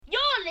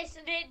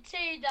listening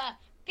to the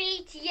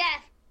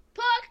BTF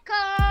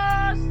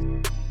podcast.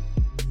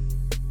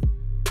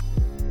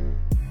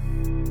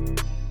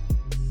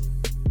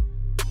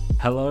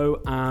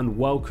 Hello and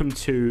welcome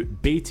to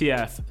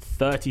BTF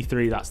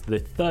 33. That's the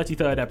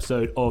 33rd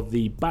episode of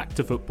the Back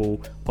to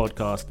Football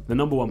podcast, the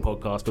number one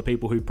podcast for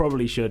people who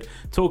probably should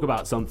talk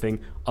about something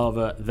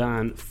other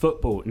than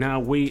football. Now,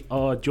 we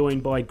are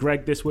joined by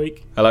Greg this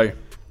week. Hello.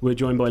 We're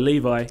joined by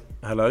Levi.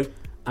 Hello.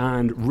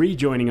 And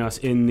rejoining us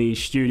in the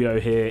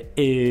studio here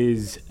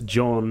is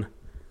John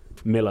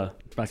Miller.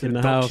 Back in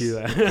the house.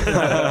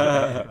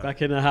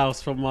 Back in the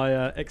house from my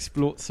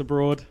exploits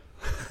abroad.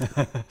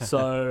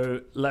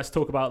 So let's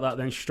talk about that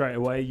then straight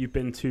away. You've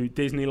been to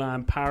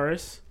Disneyland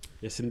Paris.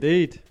 Yes,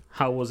 indeed.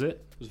 How was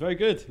it? It was very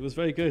good. It was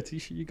very good.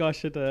 You guys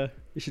should. You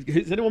should.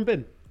 Has anyone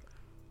been?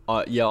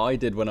 Yeah, I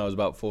did when I was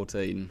about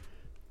 14.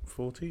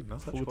 14?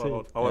 That's actually 14. quite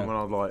old. I went when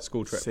I was like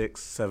School trip.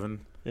 6, 7.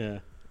 Yeah.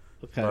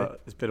 Okay.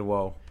 But it's been a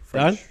while.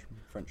 Dan?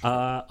 French.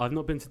 I've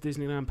not been to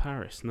Disneyland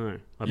Paris. No,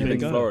 I've You've been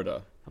to go.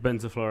 Florida? I've been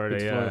to Florida,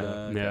 Been to yeah, Florida,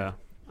 okay. yeah,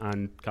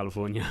 and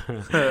California.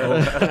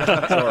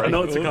 Sorry.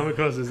 Not to come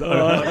across as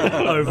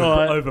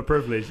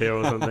overprivileged here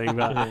or something,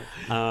 but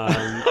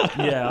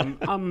yeah,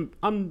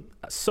 I'm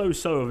so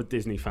of a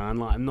Disney fan.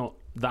 Like, I'm not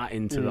that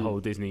into the whole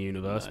Disney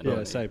universe. No, But,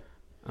 Yeah, same.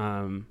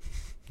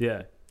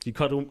 yeah. You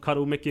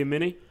cuddle Mickey and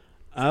Minnie?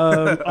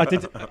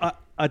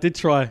 I did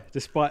try,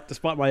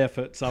 despite my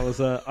efforts. I was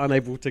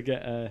unable to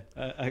get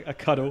a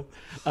cuddle.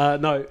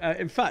 No,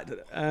 in fact,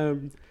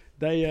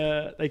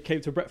 they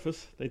came to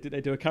breakfast. They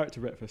do a character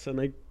breakfast, and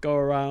they go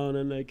around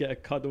and they get a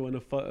cuddle and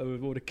a photo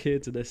with all the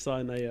kids, and they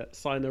sign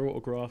their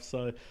autographs.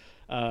 So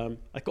I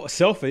got a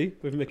selfie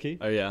with Mickey.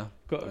 Oh, yeah.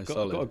 Got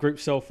Solid. a group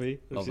selfie,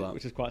 Love that.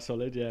 which is quite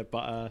solid. Yeah,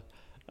 but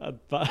no.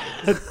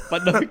 I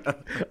don't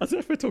know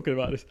if we're talking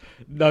about this.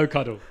 No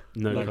cuddle.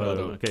 No No cuddle.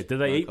 cuddle. Okay. Did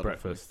they No eat cuddle.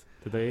 breakfast?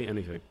 Did they eat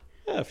anything?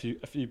 Yeah, a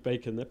few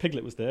bacon there.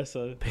 Piglet was there,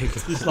 so a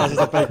few slices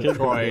of bacon.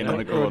 Crying on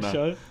the corner.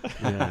 Show.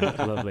 Yeah,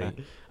 lovely.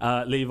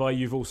 Levi,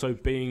 you've also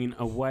been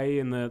away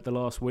in the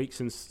last week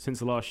since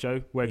the last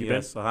show. Where have you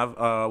Yes, I have.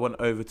 I went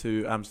over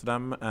to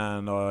Amsterdam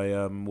and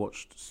I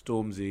watched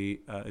Stormzy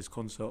at his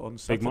concert on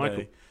Saturday.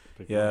 Michael.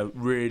 Yeah,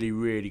 really,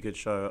 really good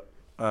show.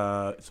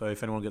 So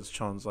if anyone gets a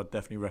chance, I'd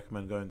definitely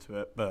recommend going to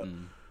it. But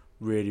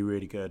really,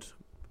 really good.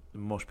 The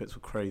mosh pits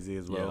were crazy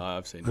as well. Yeah,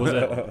 I've seen Was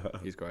him.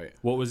 He's great.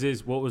 What was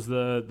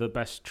the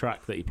best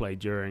track that he played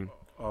during?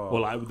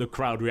 Well, like the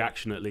crowd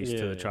reaction at least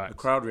to the Yeah. track. The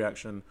crowd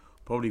reaction,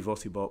 probably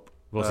Vossi Bop.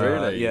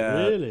 Really?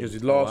 Yeah. Really? It was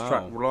his last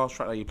Wow.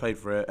 track that he played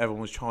for it. Everyone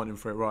was chanting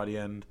for it right at the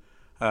end.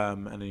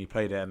 And then he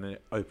played it and then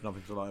it opened up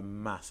into like a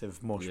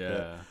massive mosh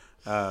pit.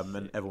 Yeah.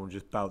 And everyone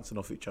just bouncing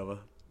off each other.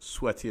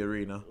 Sweaty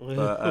arena.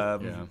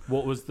 But Yeah.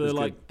 What was It was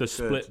the good.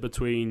 split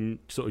between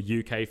sort of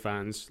UK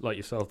fans like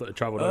yourself that had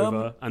travelled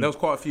over and there was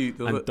quite a few.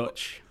 and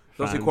Dutch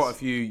There fans? was quite a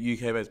few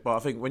UK bands, but I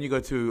think when you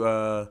go to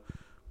a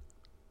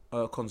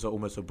concert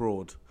almost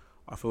abroad,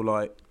 I feel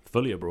like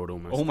fully abroad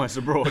almost. Almost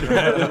abroad.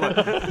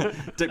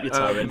 Dip your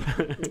toe in.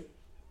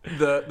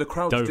 the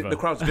crowd's Dover. the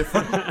crowd's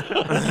different.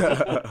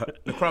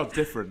 The crowd's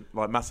different,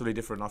 like massively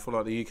different. I feel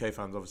like the UK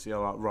fans obviously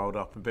are like riled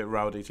up, a bit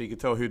rowdy, so you could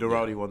tell who the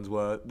rowdy ones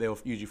were. They were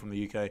usually from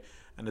the UK,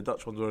 and the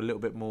Dutch ones were a little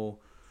bit more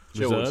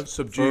Reserved?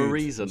 subdued. For a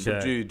reason. Yeah.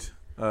 Subdued.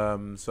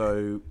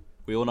 So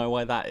We all know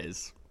why that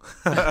is.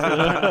 but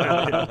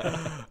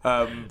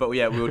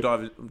yeah, we were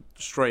diving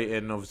straight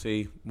in,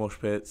 obviously, mosh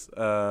pits.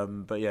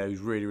 But yeah, he was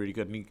really, really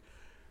good. And he,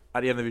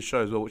 at the end of his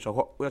show as well, which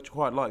we actually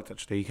quite liked,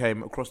 actually, he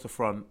came across the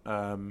front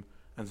and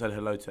said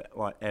hello to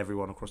like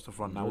everyone across the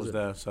front that was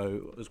there.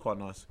 So it was quite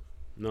nice.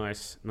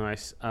 Nice.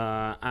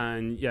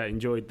 And yeah,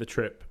 enjoyed the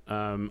trip.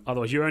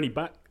 Otherwise, you're only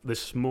back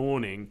this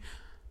morning,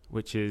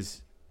 which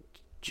is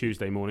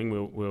Tuesday morning.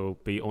 We'll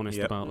be honest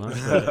Yep. about that.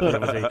 So,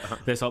 obviously,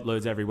 this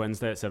uploads every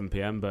Wednesday at 7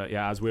 p.m. But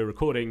yeah, as we're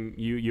recording,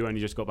 you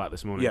only just got back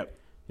this morning. Yep.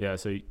 Yeah.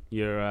 So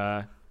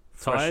you're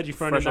tired? You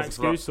throwing in fresh an off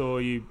the excuse,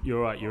 or you're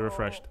all right? You're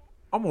refreshed.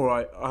 I'm all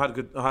right. I had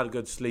a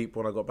good sleep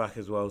when I got back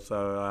as well,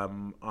 so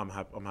I'm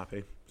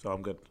happy. So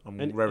I'm good. I'm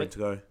raring to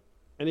go.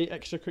 Any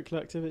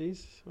extracurricular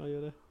activities while you're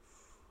there?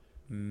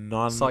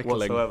 None Cycling.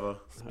 whatsoever.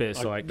 Bit of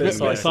I- cycling. bit of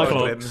yeah.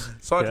 cycling.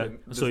 Cycling. Yeah.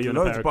 I saw you on There's a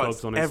loads pair of of bikes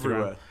clogs on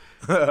everywhere.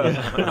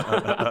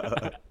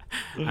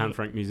 Anne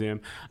Frank Museum.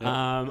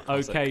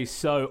 Okay,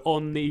 so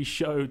on the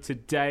show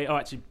today. Oh,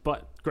 actually,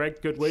 but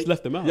Greg, good week. Just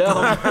left them out.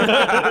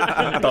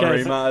 Yeah. Don't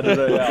really matter,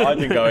 does it? Yeah, I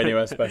didn't go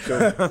anywhere special.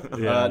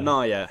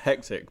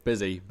 Hectic,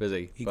 busy.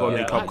 He got a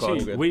new cup card.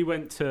 Actually, we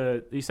went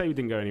to. You say we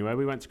didn't go anywhere.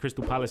 We went to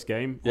Crystal Palace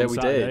game. Yeah, on we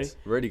Saturday. did.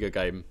 Really good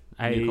game.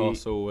 A-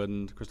 Newcastle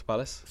and Crystal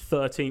Palace.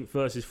 13th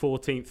versus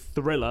 14th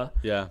thriller.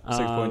 Yeah,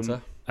 6-pointer.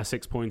 A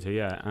 6-pointer,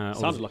 yeah.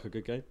 Sounded like a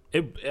good game.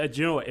 Do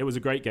you know what? It was a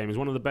great game. It was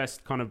one of the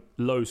best kind of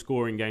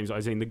low-scoring games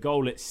I've seen. The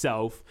goal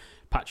itself,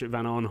 Patrick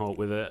Van Aanholt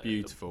with a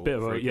Beautiful bit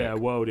of a free kick.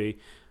 worldie,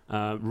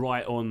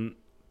 right on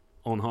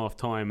half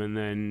time, and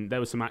then there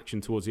was some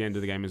action towards the end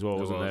of the game as well,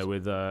 wasn't there?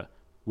 With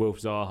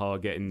Wilf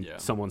Zaha getting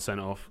someone sent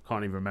off.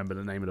 Can't even remember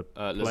the name of the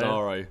player.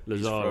 Lazaro.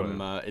 He's Lazaro.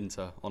 from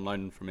Inter, on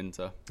loan from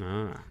Inter.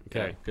 Ah,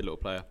 okay. Yeah, good little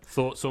player.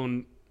 Thoughts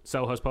on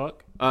Selhurst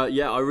Park?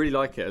 Yeah, I really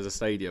like it as a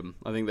stadium.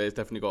 I think that it's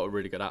definitely got a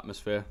really good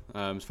atmosphere.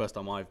 It's the first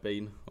time I've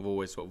been. I've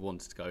always sort of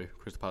wanted to go.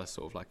 Crystal Palace is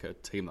sort of like a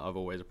team that I've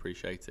always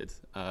appreciated.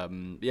 I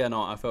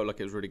felt like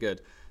it was really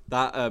good.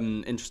 That,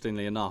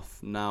 interestingly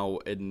enough, now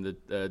in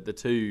the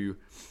two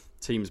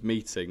teams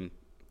meeting,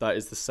 that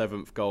is the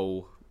 7th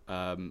goal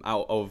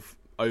out of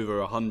over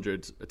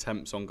 100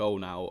 attempts on goal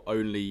now.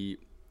 Only...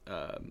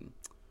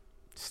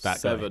 Stat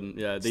 7.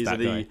 guy. Yeah, these Stat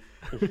are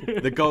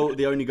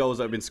the only goals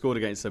that have been scored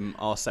against them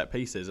are set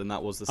pieces, and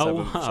that was the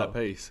 7th set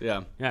piece.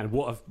 Yeah, and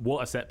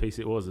what a set piece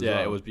it was. As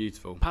well. It was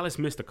beautiful. Palace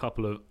missed a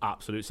couple of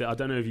absolute. I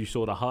don't know if you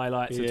saw the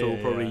highlights at all.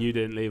 Probably you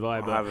didn't,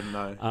 Levi. But, I haven't,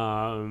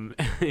 no.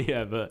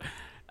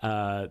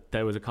 But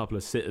there was a couple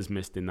of sitters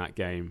missed in that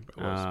game.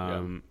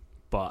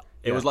 But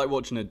it was like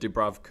watching a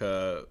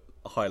Dubravka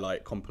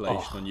highlight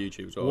compilation on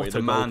YouTube as well.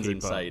 The man's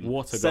insane.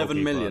 What a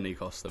 7 million he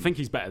cost them. I think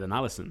he's better than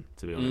Alisson,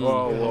 to be honest.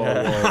 Whoa.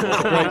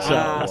 Great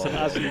shot. That's an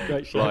absolutely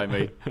great shot.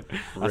 Blimey.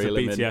 That's a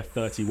BTF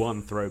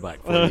 31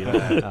 throwback for you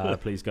there.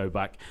 Please go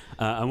back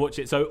and watch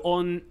it. So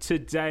on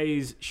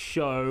today's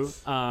show,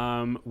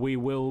 we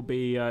will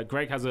be...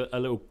 Greg has a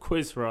little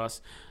quiz for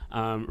us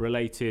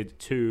related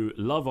to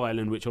Love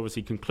Island, which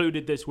obviously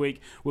concluded this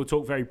week. We'll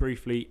talk very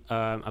briefly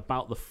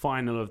about the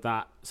final of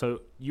that.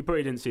 So you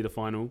probably didn't see the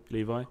final,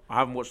 Levi. I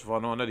haven't watched the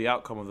final. I know the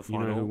outcome of the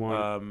final. You know who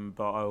won?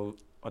 But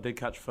I did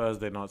catch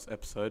Thursday night's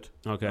episode.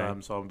 Okay.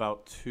 So I'm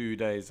about 2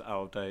 days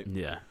out of date.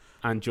 Yeah.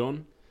 And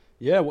John?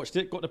 Yeah, watched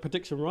it. Got the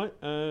prediction right.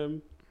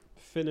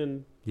 Finn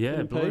and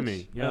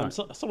blimey. Yeah.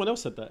 Someone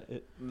else said that.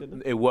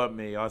 It weren't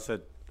me. I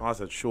said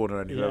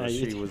Shauna and whoever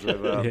she was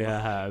with.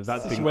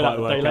 That didn't quite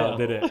work out,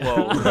 did it?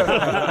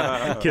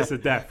 Well, kiss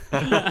of death.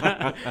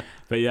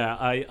 But yeah,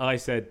 I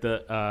said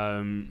that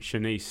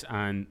Shanice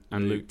and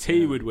Luke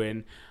T would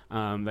win.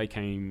 They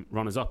came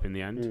runners up in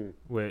the end.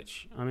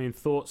 Which, I mean,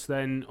 thoughts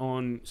then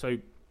on... So,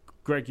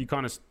 Greg, you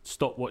kind of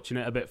stopped watching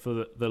it a bit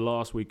for the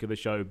last week of the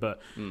show,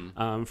 but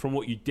from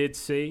what you did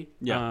see,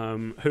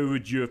 who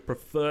would you have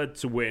preferred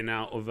to win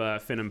out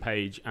of Finn and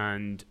Paige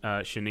and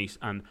Shanice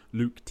and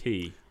Luke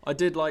T? I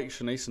did like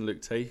Shanice and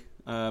Luke T.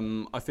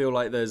 I feel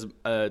like there's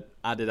an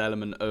added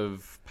element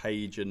of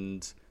Paige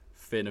and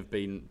Finn have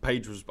been...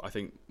 Paige was, I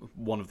think,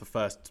 one of the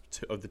first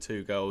of the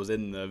two girls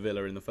in the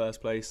villa in the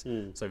first place.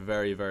 So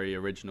very, very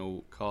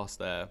original cast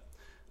there.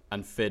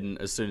 And Finn,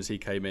 as soon as he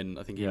came in,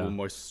 I think he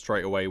almost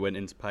straight away went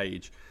into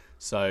Paige.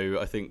 So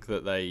I think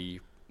that they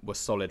were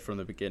solid from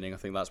the beginning. I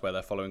think that's where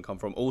their following come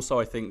from. Also,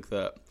 I think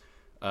that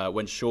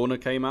when Shauna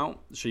came out,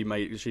 she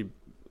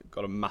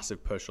got a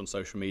massive push on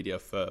social media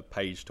for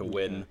Paige to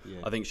win. Yeah.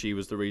 I think she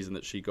was the reason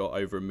that she got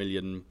over 1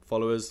 million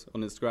followers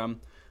on Instagram.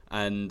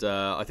 And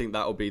I think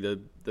that will be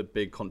the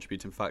big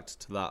contributing factor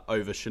to that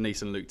over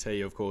Shanice and Luke T.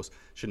 Of course,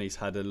 Shanice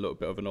had a little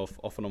bit of an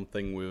off and on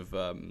thing with...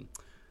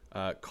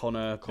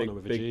 Connor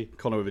with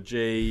a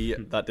G.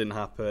 That didn't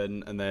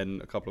happen, and then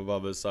a couple of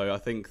others. So I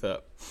think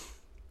that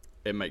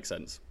it makes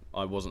sense.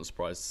 I wasn't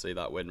surprised to see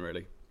that win,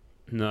 really.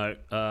 No,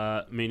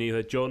 me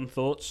neither. John,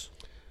 thoughts?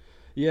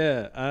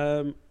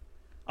 Yeah,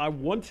 I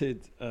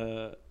wanted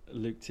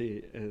Luke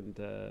T and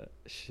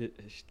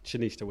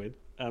Shanice to win.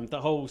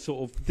 The whole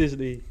sort of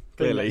Disney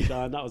thing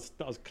that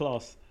was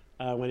class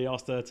when he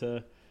asked her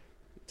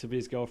to be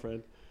his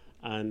girlfriend.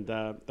 And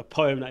the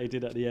poem that he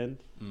did at the end,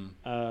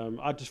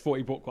 I just thought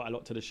he brought quite a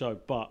lot to the show,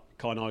 but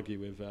can't argue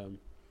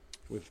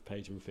with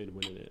Paige and Finn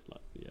winning it.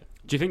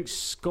 Do you think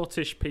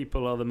Scottish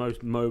people are the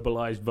most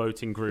mobilised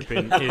voting group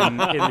in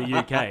the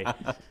UK,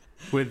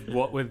 with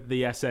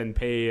the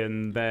SNP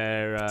and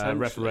their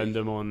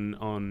referendum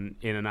on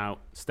in and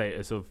out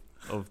status of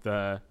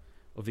the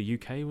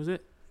UK? Was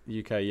it?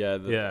 UK,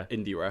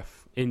 Indie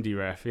Ref. Indie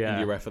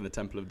Ref and the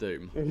Temple of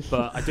Doom.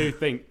 But I do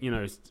think,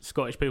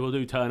 Scottish people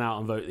do turn out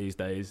and vote these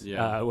days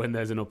when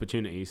there's an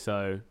opportunity.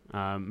 So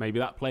maybe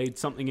that played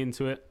something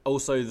into it.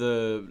 Also,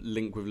 the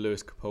link with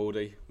Lewis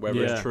Capaldi,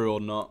 whether it's true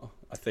or not,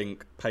 I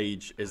think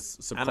Paige is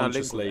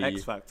subconsciously... And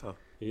X Factor.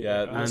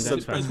 And X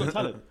Factor. He's got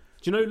talent.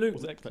 Do you know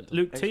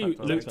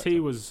Luke T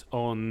was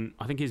on?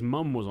 I think his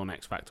mum was on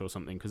X Factor or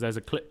something, because there's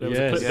a clip. There was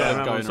a clip going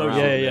around.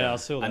 I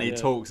saw that. And he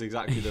talks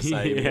exactly the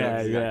same.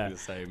 The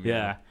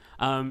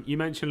same. You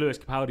mentioned Lewis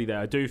Capaldi there.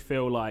 I do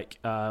feel like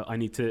I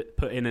need to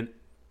put in an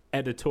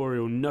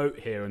editorial note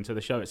here into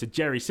the show. It's a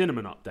Jerry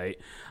Cinnamon update.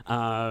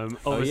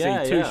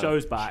 Obviously, two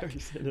shows back,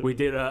 we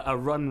did a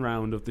run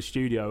round of the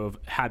studio of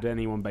had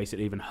anyone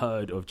basically even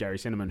heard of Jerry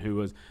Cinnamon, who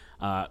was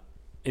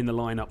in the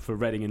lineup for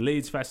Reading and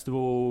Leeds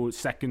Festival,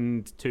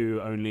 second to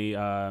only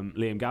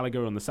Liam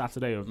Gallagher on the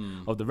Saturday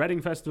of the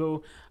Reading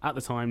Festival. At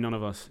the time, none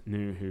of us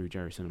knew who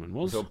Jerry Cinnamon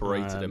was. We sort of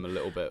berated him a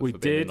little bit for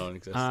being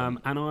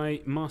non-existent. And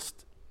I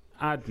must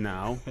add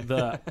now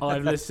that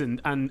I've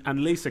listened,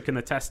 and Lisa can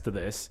attest to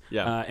this in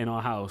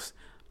our house.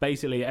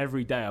 Basically,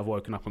 every day I've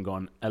woken up and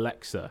gone,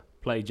 Alexa,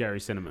 play Jerry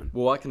Cinnamon.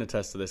 Well, I can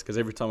attest to this because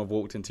every time I've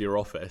walked into your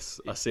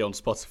office, I see on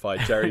Spotify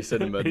Jerry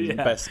Cinnamon Yeah.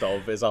 best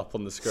of is up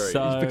on the screen.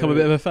 So- He's become a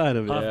bit of a fan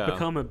of it. I've Yeah.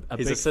 become a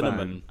He's big a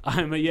cinnamon.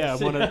 fan.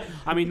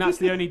 I mean, that's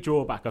the only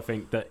drawback, I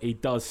think, that he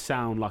does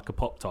sound like a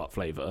Pop-Tart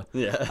flavour.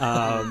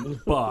 Yeah.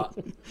 But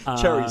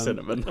Cherry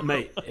cinnamon.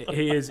 mate,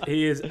 he is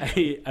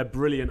a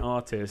brilliant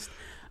artist.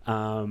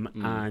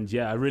 And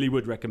yeah, I really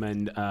would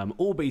recommend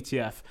all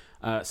BTF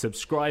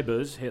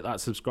subscribers hit that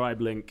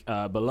subscribe link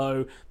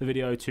below the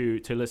video to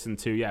listen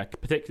to,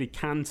 particularly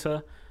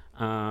Cantor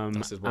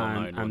That's his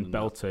well-known and one, isn't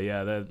Belter.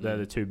 Yeah, they're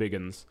the two big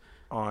ones.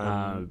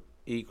 I'm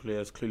equally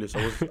as clueless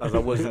as I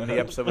was in the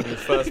episode when he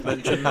was first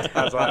mentioned.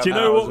 As I am Do you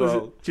know now what as was?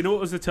 well. Do you know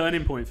what was the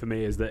turning point for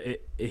me? Is that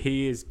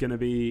he is going to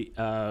be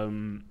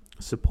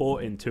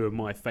supporting two of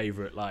my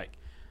favourite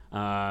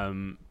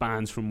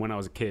bands from when I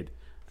was a kid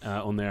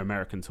on their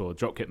American tour,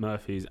 Dropkick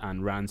Murphys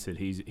and Rancid.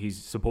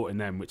 He's supporting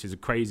them, which is a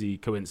crazy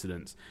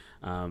coincidence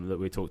that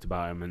we talked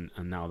about him,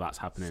 and now that's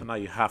happening. So now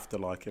you have to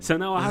like him. So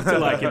now I have to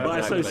like him by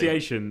Exactly.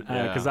 association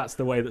because Yeah. that's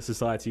the way that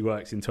society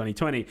works in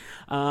 2020.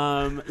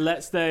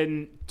 Let's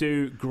then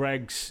do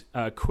Greg's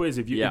quiz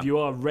if you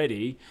are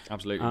ready,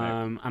 Absolutely.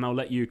 Mate. and I'll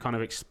let you kind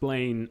of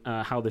explain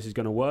how this is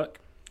going to work.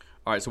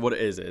 All right, so what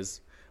it is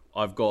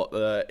I've got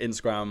the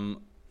Instagram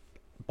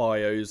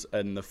bios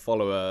and the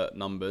follower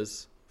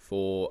numbers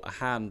for a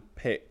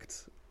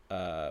hand-picked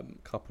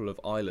couple of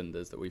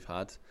islanders that we've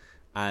had,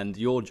 and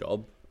your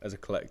job as a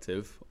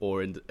collective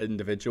or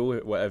individual,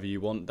 whatever you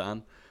want,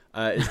 Dan,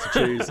 is to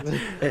choose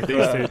if,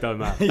 These two don't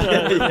matter.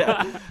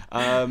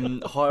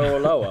 higher or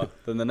lower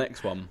than the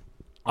next one.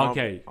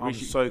 Okay, I'm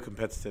so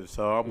competitive,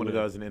 so I'm going to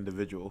go as an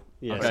individual.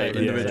 Yeah, Okay, so-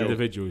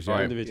 individuals. Yeah.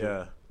 Right. Individual.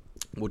 Yeah.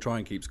 We'll try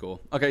and keep score.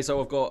 Okay,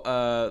 so I've got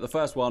the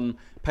first one,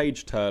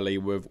 Paige Turley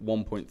with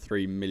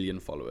 1.3 million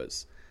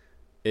followers.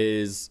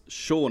 Is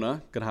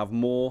Shauna going to have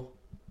more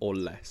or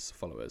less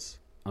followers?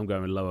 I'm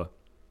going with lower.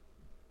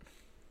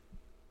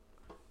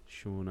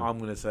 Shauna. I'm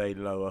going to say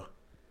lower.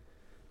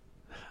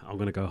 I'm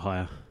going to go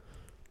higher.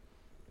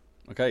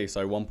 Okay,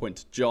 so 1 point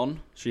to John.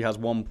 She has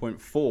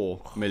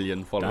 1.4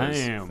 million followers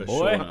Damn, for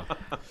boy. Shauna.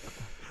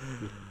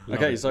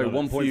 Okay, so love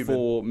it.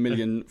 1.4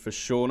 million for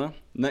Shauna.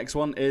 Next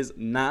one is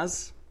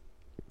Naz.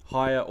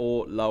 Higher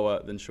or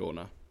lower than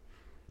Shauna?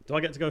 Do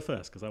I get to go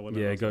first? Because I want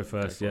to. Yeah, go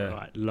first, for it. yeah.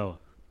 Right, lower.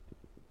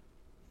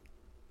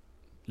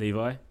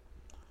 Levi?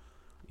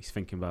 He's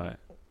thinking about it.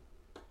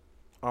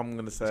 I'm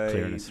going to clearing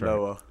say his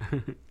throat. lower.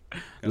 Gonna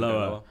go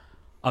Lower.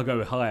 I'll go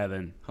with higher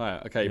then.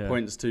 Higher. Okay, Yeah.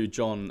 points to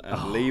John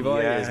and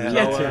Levi. yeah. Is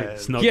Get lower. it.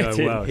 It's not Get going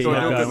in well. It's here.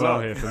 not going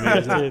well Good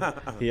here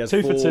for me. He has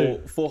 2 for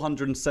 2.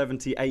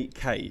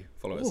 478k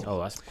followers. Oh,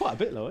 that's Quite a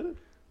bit low, isn't it?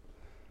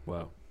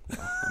 well.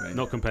 I mean,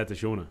 Not compared to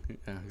Shauna.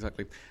 Yeah,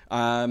 exactly.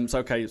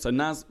 So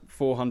Naz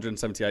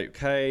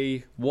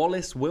 478k.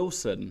 Wallace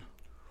Wilson,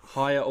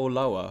 higher or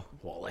lower?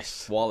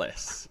 Wallace.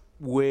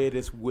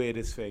 Weirdest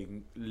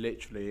thing.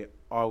 Literally,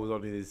 I was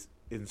on his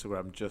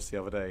Instagram just the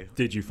other day.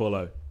 Did you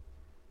follow?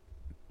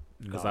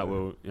 Because that No.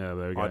 will. Yeah,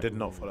 there we go. I did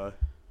not follow.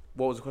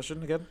 What was the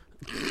question again?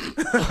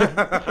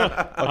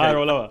 Higher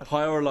or lower?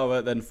 Higher or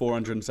lower than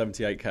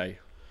 478k?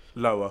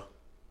 Lower.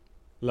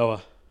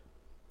 Lower.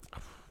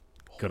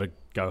 Gotta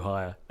go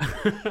higher.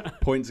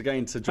 Points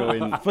again to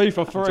join 3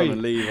 for John 3.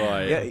 and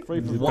Levi. Yeah,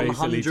 3 for 3.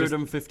 Basically just-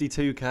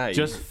 152k.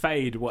 Just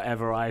fade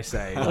whatever I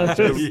say.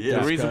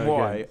 The reason go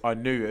why again. I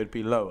knew it'd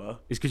be lower,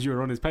 It's because you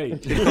were on his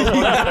page.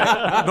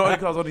 not only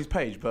because I was on his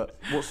page, but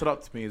what stood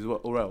up to me is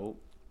what Aurel,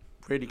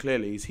 really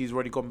clearly, is he's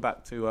already gone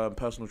back to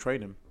personal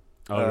training.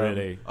 Oh,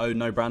 really? Oh,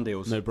 no brand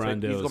deals. No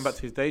brand So he's deals. gone back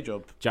to his day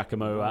job.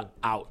 Giacomo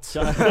out.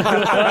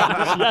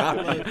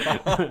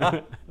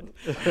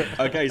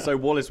 Okay, so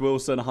Wallace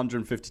Wilson,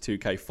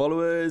 152k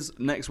followers.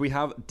 Next we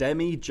have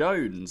Demi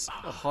Jones,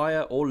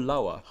 higher or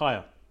lower?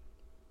 Higher.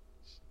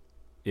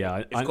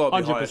 Yeah, It's got to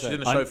be higher. 100%. She's in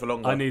the show for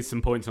longer. I need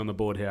some points on the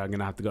board here. I'm going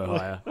to have to go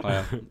higher.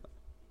 Higher.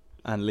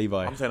 And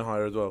Levi. I'm saying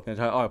higher as well.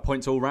 Oh,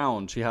 points all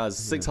round. She has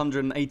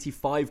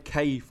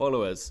 685k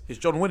followers. Is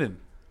John winning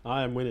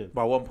I am winning.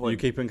 by 1 You point?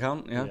 keeping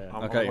count? Yeah. Yeah.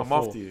 Okay. I'm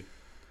Four. after you.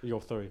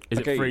 You're 3. Is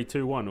Okay. it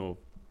 3-2-1 or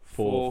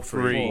 4,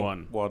 3,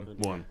 1? 1.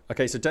 1.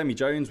 Okay, so Demi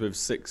Jones with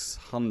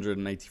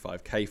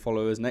 685k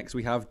followers. Next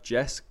we have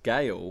Jess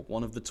Gale,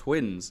 one of the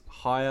twins,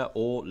 higher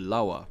or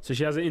lower? So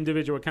she has an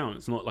individual account.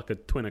 It's not like a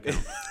twin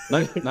account.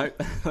 No, no.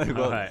 We've got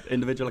Alright.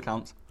 individual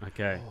accounts.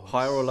 Okay.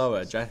 Higher or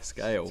lower? Jess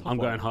Gale. I'm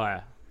going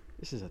higher.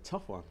 This is a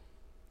tough one.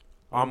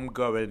 I'm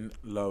going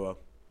lower.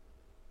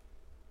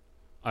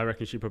 I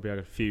reckon she probably had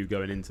a few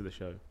going into the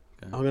show.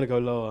 I'm going to go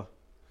lower.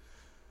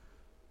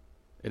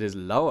 It is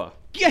lower.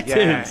 Get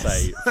Yes.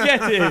 Say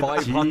Get in!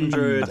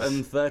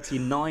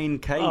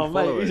 539k Oh, followers.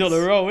 mate, he's on a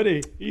roll,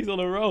 isn't he? He's on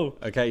a roll.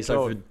 Okay,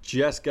 so for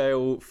Jess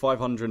Gale,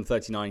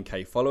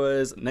 539k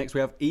followers. Next we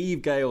have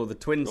Eve Gale, the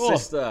twin Oh.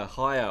 sister,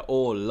 higher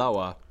or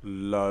lower?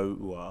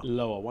 Lower.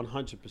 Lower,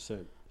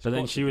 100%. But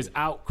then she was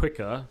out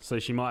quicker, so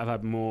she might have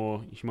had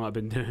more. She might have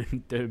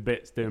been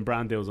doing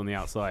brand deals on the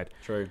outside.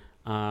 True.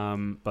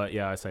 But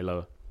yeah, I say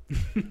lower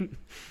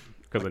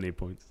because I need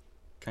points.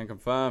 Can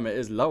confirm it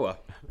is lower.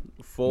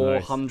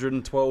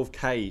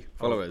 412k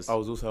followers. I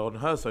was also on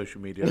her social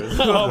media.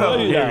 Oh,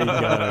 Here yeah. we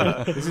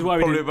go. This is why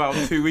we Probably didn't, about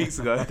 2 weeks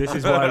ago. this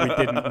is why we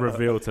didn't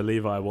reveal to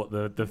Levi what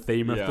the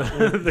theme of Yeah.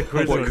 the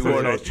quiz What was. you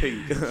want us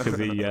cheat. Because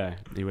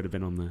he would have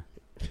been on there.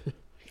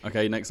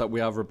 Okay, next up we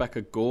have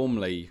Rebecca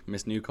Gormley,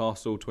 Miss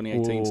Newcastle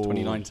 2018 to Ooh.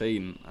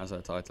 2019, as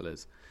her title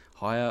is.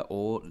 Higher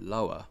or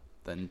lower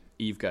than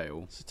Eve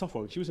Gale? It's a tough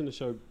one. She was in the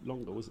show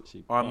longer, wasn't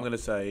she? I'm But going to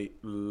say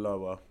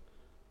lower.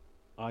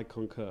 I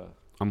concur.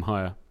 I'm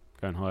higher.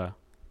 Going higher.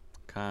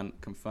 Can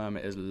confirm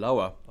it is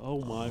lower.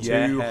 Oh my.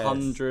 Yeah. Yes.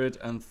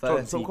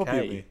 230k. Stop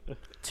copying me.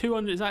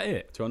 200, is that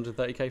it?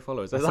 230k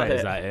followers. I Is say, that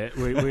is it? that it?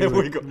 We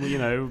We got- you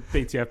know,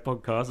 BTF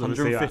podcast.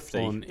 Obviously that's 150.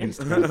 on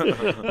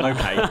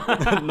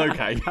Instagram. No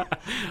K.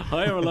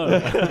 Higher or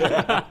lower?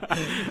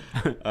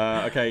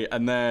 Okay,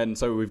 and then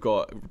so we've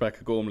got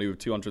Rebecca Gormley with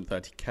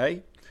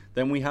 230k.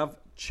 Then we have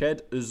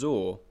Ched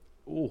Azor.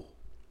 Oh,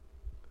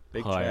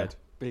 Big Higher. Ched.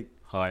 big.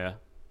 Higher.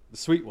 The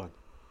sweet one.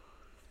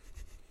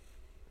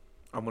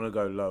 I'm going to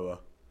go lower.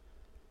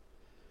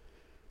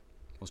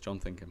 What's John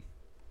thinking?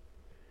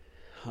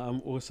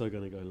 I'm also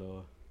going to go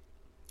lower.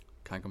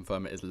 Can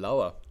confirm it is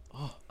lower.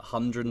 Oh,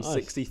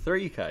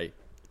 163k.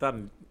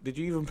 Dan, did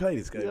you even play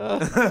this game?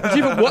 Did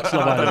you even watch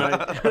Love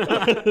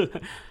Island?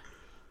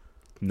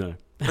 No.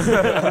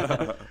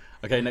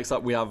 Okay, next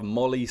up we have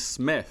Molly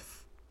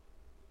Smith.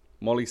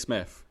 Molly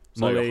Smith.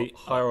 So Molly-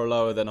 higher or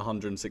lower than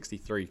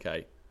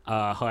 163k?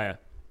 Higher.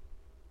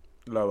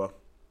 Lower.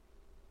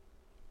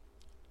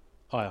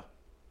 Higher.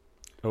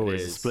 Oh, It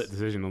it's a is. split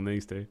decision on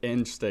these two.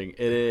 Interesting. It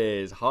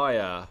is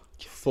higher.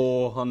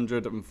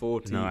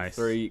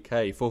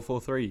 443k.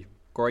 443.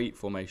 Great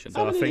formation.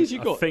 How So many did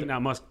you I got? think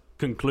that must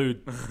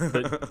conclude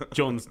that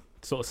John's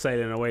sort of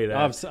sailing away there.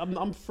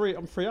 I'm free.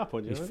 I'm free up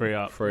on you. He's right? free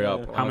up. Free Yeah.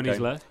 up. How many's Okay.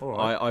 left? All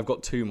right. I've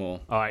got two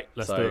more. All right,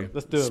 let's So- do 'em.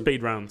 Let's do 'em.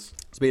 Speed rounds.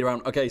 Speed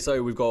round. Okay,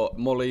 so we've got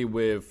Molly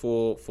with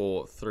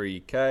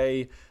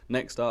 443k.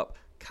 Next up,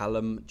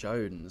 Callum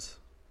Jones.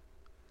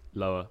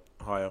 Lower.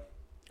 Higher.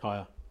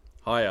 Higher.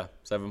 Higher,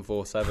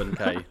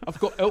 747k. I've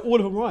got all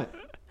of them right.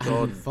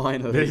 God, This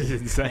finally. is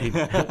insane.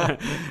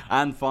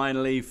 And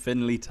finally,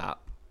 Finley Tap.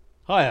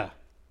 Higher.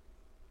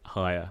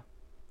 Higher.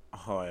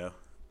 Higher.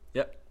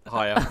 Yep,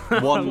 higher.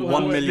 1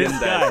 million This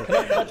dead.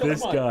 guy.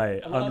 This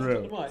guy.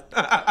 Unreal.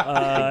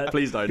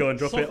 Please don't. Go and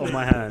drop it on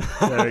my hand.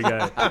 There we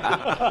go.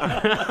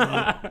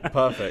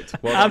 Perfect.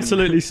 Well done.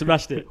 Absolutely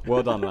smashed it.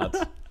 Well done,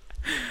 lads.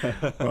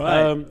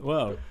 Right.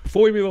 Well,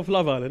 Before we move off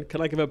Love Island,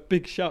 can I give a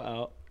big shout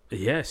out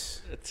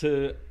yes.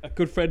 to a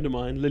good friend of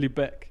mine, Lily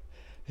Beck,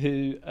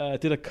 who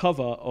did a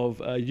cover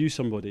of You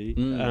Somebody,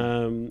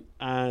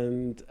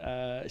 and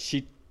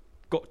she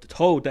got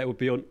told that it would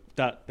be on,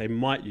 that they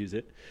might use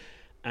it,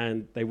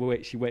 and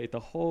she waited the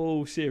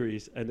whole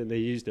series, and then they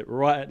used it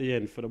right at the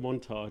end for the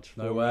montage.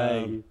 For, No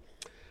way.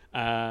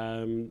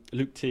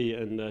 Luke T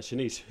and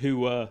Shanice, who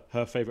were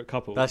her favourite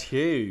couple. That's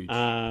huge.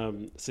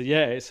 So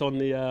yeah, it's on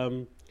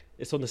the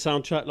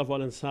soundtrack, Love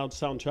Island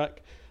soundtrack.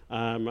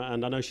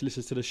 And I know she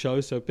listens to the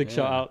show, so big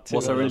shout out to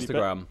What's her Lily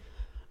Instagram?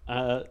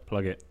 Beck.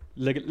 Plug it.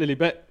 Lily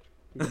Beck.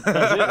 There we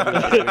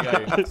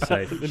go.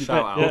 Safe. Lily Shout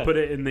Beck, out. yeah. We'll put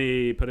it in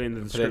the Put it in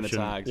the description.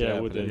 tags. Yeah,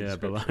 we'll put it in do. the Yeah,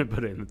 below. description.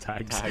 Put it in the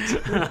tags. Tags.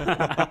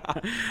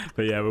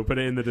 But yeah, we'll put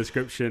it in the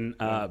description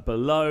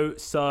below.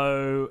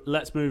 So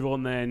let's move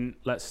on then.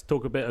 Let's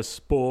talk a bit of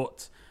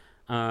sport.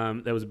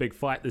 There was a big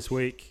fight this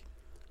week.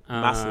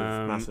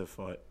 Massive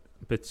fight.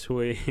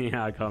 Between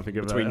I can't think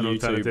of Between an you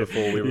two alternative.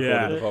 before we recorded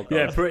Yeah. the podcast.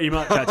 Yeah, pretty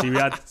much actually. We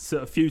had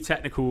a few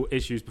technical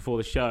issues before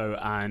the show,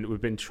 and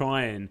we've been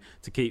trying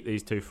to keep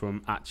these two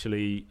from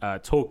actually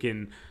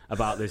talking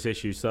about this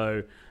issue.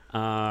 So,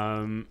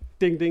 Ding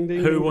ding ding.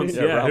 who ding, wants?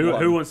 ding. Yeah, round who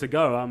one. wants to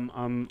go?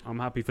 I'm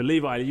happy for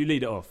Levi. You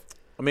lead it off.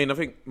 I mean, I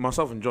think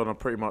myself and John are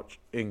pretty much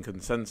in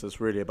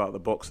consensus really about the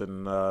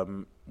boxing.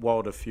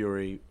 Wilder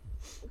Fury,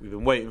 we've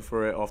been waiting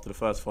for it after the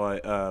first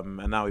fight, and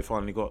now we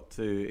finally got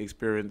to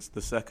experience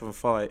the second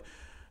fight.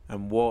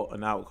 And what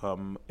an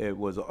outcome it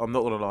was. I'm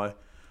not going to lie.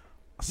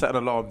 I set an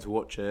alarm to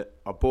watch it.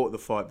 I bought the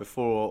fight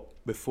before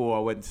I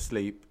went to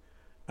sleep,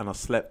 and I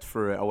slept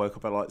through it. I woke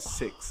up at like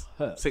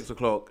 6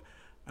 o'clock,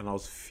 and I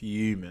was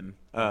fuming.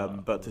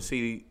 But to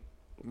see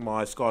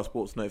my Sky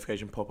Sports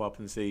notification pop up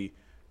and see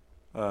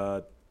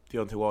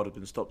Deontay Wilder had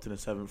been stopped in the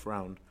 7th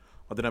round,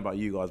 I don't know about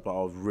you guys, but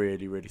I was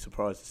really, really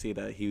surprised to see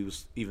that he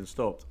was even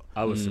stopped.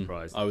 I was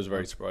surprised. I was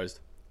very surprised.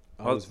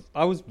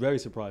 I was very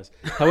surprised.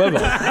 However,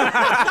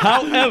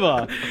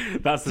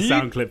 That's the Do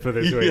sound you- clip for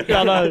this week.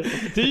 I know.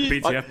 Do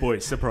you, BTF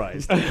boys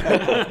surprised.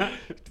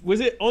 was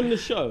it on the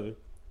show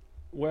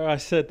where I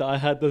said that I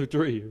had the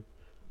dream?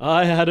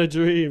 I had a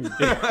dream.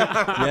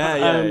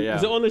 Yeah.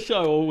 Was it on the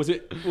show or was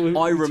it?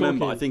 I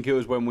remember. I think it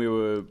was when we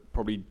were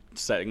probably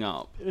setting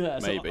up. Yeah,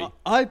 so maybe.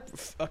 I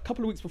a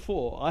couple of weeks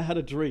before, I had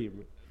a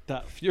dream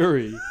that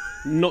Fury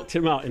knocked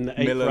him out in the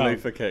 8th Miller round.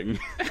 Luther King.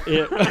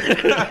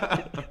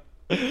 Yeah.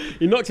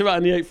 He knocked him out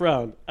in the 8th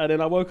round, and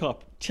then I woke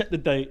up, checked the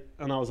date,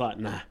 and I was like,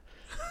 nah,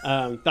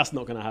 that's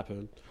not going to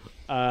happen.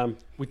 I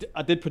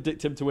did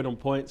predict him to win on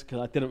points because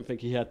I didn't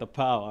think he had the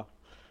power.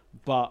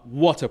 But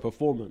what a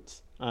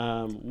performance!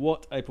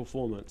 What a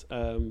performance!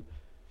 I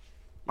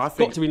Got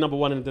think to be number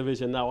one in the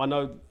division now. I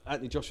know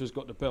Anthony Joshua's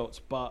got the belts,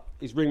 but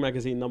he's Ring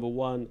Magazine number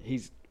one.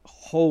 He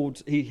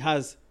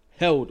has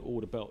held all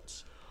the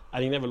belts,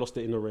 and he never lost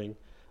it in the ring.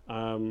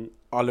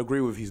 I'll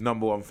agree with he's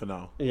number one for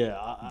now.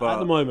 Yeah, But at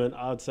the moment,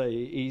 I'd say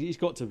he's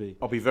got to be.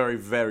 I'll be very,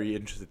 very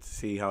interested to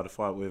see how the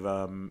fight with,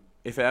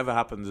 if it ever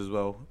happens as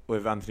well,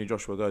 with Anthony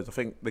Joshua goes. I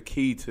think the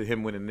key to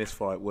him winning this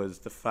fight was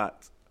the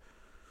fact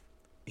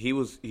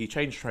he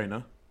changed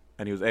trainer,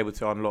 and he was able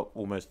to unlock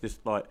almost this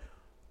like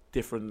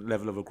different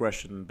level of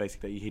aggression,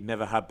 basically, that he'd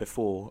never had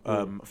before.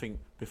 I think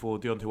before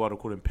Deontay Wilder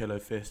called him pillow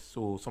fists,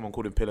 or someone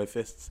called him pillow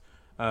fists.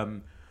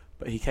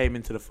 But he came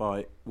into the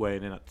fight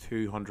weighing in at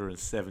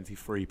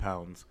 273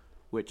 pounds,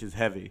 which is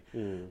heavy.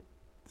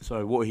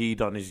 So what he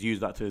done is use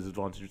that to his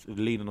advantage,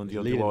 leaning on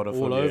Deontay Wilder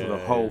for the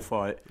whole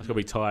fight. That's gonna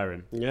be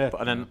tiring. Yeah,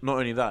 And then not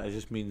only that, it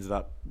just means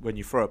that when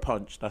you throw a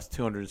punch, that's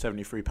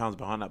 273 pounds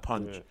behind that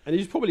punch. yeah. And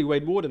he's probably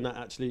weighed more than that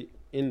actually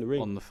in the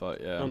ring On the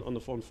fight, yeah.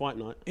 on fight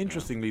night.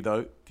 Interestingly,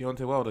 though,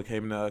 Deontay Wilder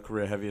came in at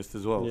career heaviest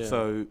as well. Yeah.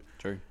 So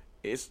True.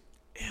 it's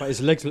But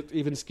his legs look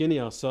even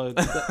skinnier, so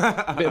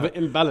a bit of an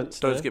imbalance.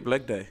 don't there. skip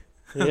leg day.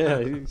 Yeah,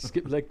 he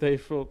skipped leg day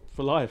for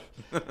life.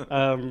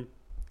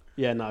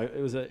 Yeah, no,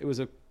 it was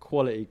a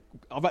quality.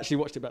 I've actually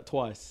watched it about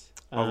twice.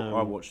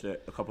 I watched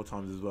it a couple of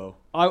times as well.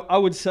 I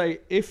would say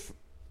if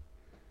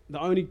the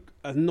only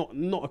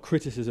not a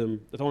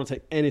criticism. I don't want to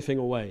take anything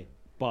away,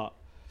 but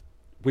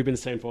we've been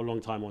saying for a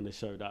long time on this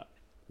show that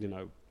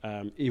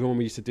even when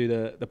we used to do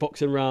the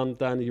boxing round,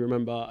 Dan, you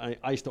remember,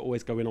 I used to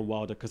always go in on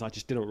Wilder because I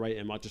just didn't rate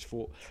him. I just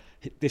thought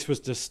this was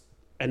just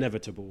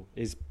inevitable.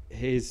 His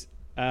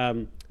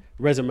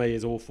resume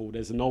is awful.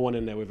 There's no one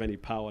in there with any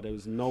power. There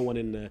was no one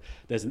in there.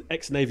 There's an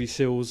ex-Navy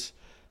SEALs,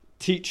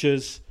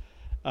 teachers,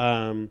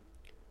 I've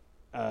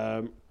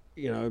said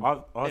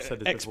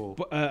this before.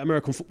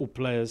 American football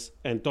players,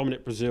 and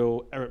Dominic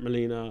Brazil, Eric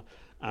Molina,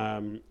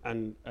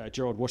 and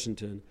Gerald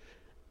Washington.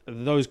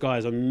 Those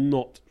guys are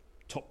not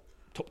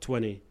top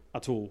 20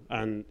 at all,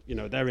 and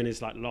they're in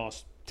his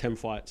last 10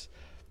 fights.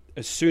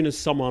 As soon as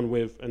someone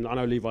with, and I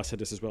know Levi said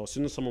this as well, as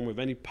soon as someone with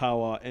any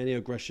power, any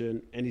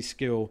aggression, any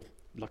skill,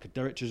 like a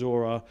Derek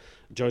Chisora,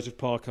 Joseph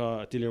Parker,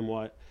 a Dillian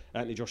White,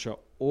 Anthony Joshua,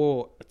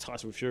 or a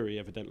Tyson Fury,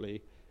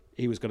 evidently,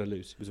 he was going to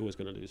lose. He was always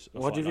going to lose.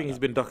 Why do you think he's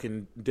been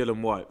ducking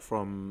Dillian White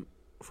from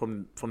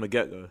the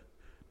get-go?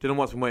 Dylan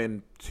White's been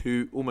waiting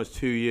almost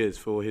 2 years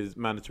for his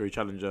mandatory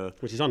challenger,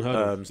 which is unheard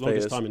of,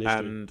 longest time in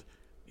history, and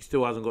he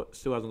still hasn't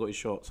got his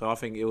shot. So I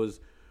think it was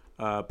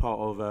part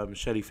of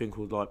Shelley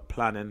Finkel's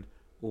planning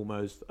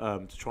almost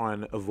to try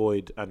and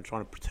avoid and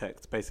trying to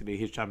protect basically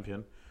his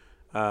champion,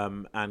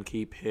 and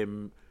keep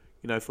him,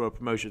 for a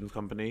promotions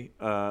company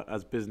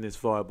as business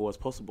viable as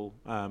possible,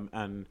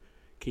 and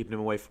keeping him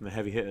away from the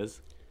heavy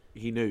hitters.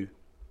 He knew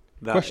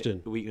that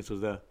the weakness was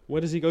there. Where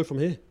does he go from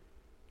here?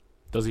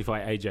 Does he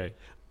fight AJ?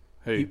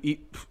 Who?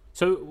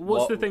 So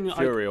what's the thing?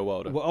 Fury or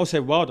Wilder? Well, I'll say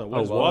Wilder.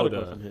 Where does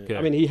Wilder go from here? Okay.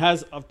 I mean, he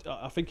has.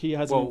 I think he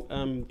has.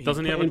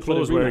 Doesn't he have a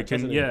clause where he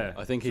can? Yeah,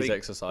 I think he's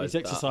exercised.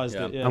 He's exercised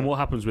it. Yeah. And what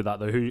happens with that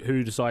though?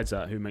 Who decides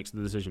that? Who makes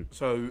the decision?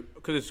 So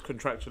because it's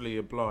contractually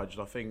obliged,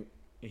 I think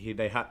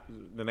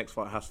the next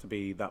fight has to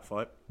be that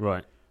fight,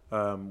 right?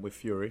 With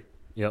Fury.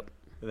 Yep.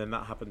 And then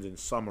that happens in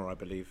summer, I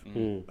believe.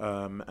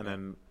 Mm. And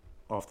then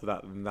after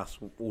that, then that's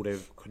all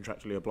they've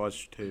contractually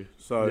obliged to.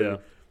 So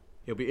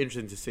it'll be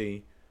interesting to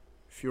see.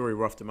 Fury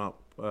roughed him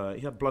up.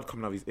 He had blood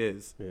coming out of his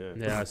ears.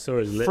 Yeah, I saw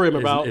his lip. Threw him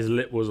about. His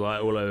lip was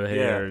all over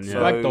here. And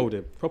ragdolled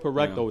him. Proper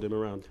ragdolled him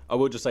around. I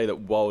will just say that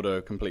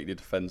Wilder completely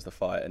defends the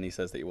fight, and he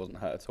says that he wasn't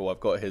hurt at all. I've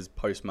got his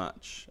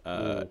post-match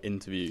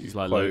interview. He's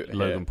like quote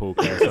Logan Paul.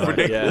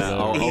 Yeah,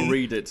 I'll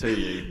read it to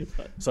you.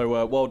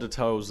 So Wilder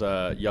tells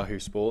Yahoo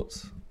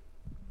Sports,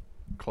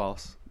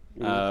 class.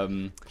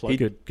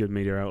 Good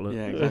media outlet.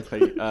 Yeah,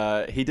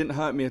 exactly. He didn't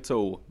hurt me at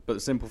all, but the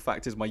simple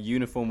fact is my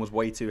uniform was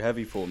way too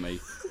heavy for me.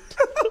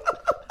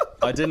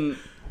 I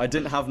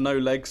didn't have no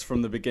legs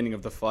from the beginning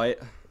of the fight.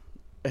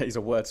 He's a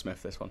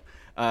wordsmith, this one.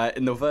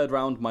 In the third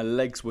round, my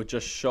legs were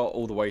just shot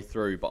all the way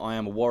through, but I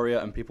am a warrior,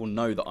 and people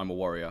know that I'm a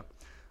warrior.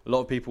 A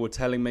lot of people were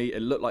telling me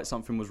it looked like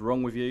something was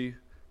wrong with you.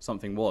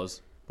 Something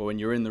was. But when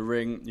you're in the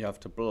ring, you have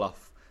to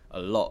bluff a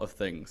lot of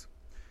things.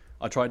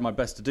 I tried my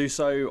best to do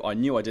so. I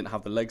knew I didn't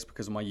have the legs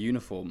because of my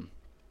uniform.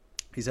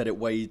 He said it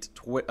weighed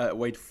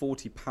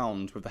 40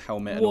 pounds with the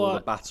helmet and all the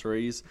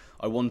batteries.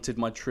 I wanted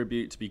my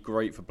tribute to be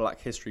great for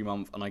Black History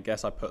Month, and I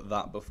guess I put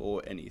that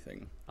before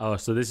anything. Oh,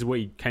 so this is what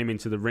he came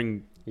into the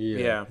ring,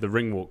 the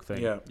ring walk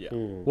thing. Yeah.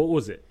 What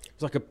was it?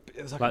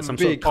 It was like some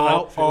big sort of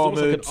outfit. It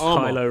was like an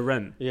armor. Kylo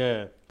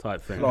Ren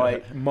type thing.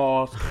 Like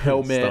mask,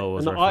 helmet,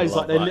 and the eyes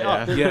they lit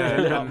up.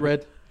 Yeah, lit up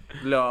red.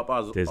 Lit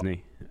up.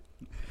 Disney.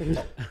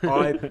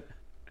 I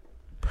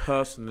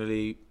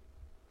personally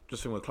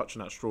just think we're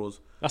clutching at straws.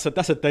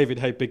 That's a David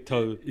Hay big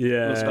toe.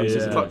 Yeah, it's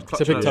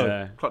Clutching a big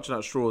toe. Clutching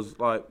at straws.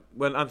 Like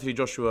when Anthony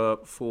Joshua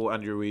fought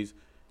Andrew Ruiz,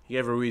 he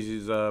gave Ruiz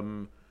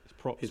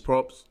his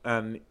props,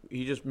 and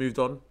he just moved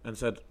on and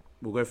said,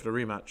 "We'll go for the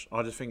rematch."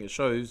 I just think it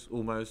shows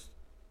almost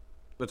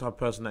the type of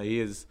person that he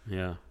is.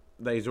 Yeah.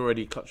 that he's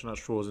already clutching at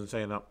straws and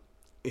saying that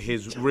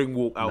his ring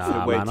walk outfit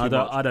Nah, way man, too I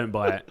much. don't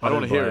buy it. I don't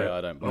want to hear buy it. it,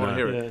 I don't I buy want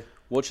to it. hear it.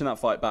 Watching that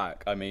fight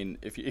back, I mean,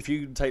 if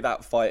you take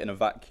that fight in a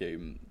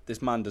vacuum,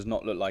 this man does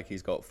not look like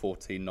he's got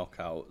 14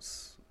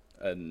 knockouts,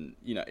 and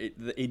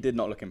he did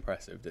not look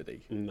impressive, did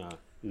he? No.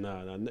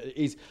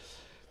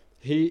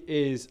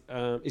 He's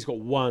got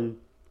one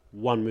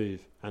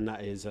move, and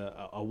that is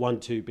a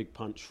 1-2 big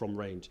punch from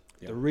range.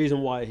 Yeah. The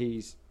reason why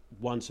he's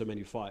won so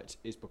many fights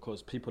is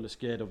because people are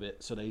scared of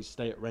it, so they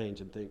stay at range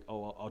and think,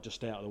 oh, I'll just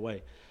stay out of the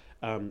way.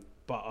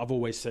 But I've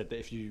always said that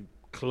if you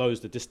close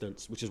the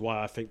distance, which is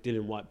why I think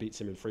Dillian Whyte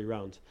beats him in 3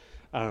 rounds.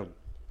 You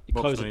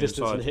Box close on the the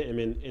distance and inside. hit him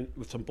in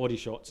with some body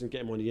shots and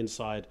get him on the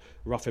inside,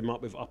 rough him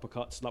up with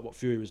uppercuts like what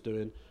Fury was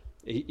doing.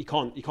 He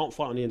can't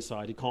fight on the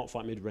inside. He can't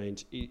fight mid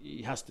range.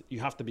 You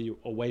have to be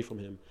away from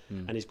him,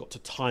 and he's got to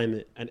time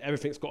it, and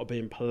everything's got to be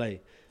in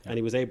play. And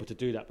he was able to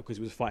do that because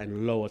he was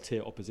fighting lower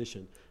tier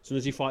opposition. As soon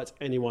as he fights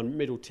anyone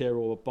middle tier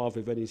or above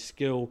with any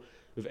skill,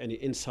 with any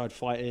inside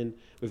fighting,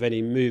 with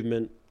any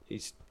movement, you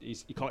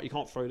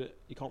can't throw it.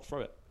 You can't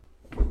throw it.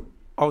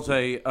 I would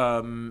say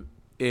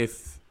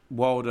if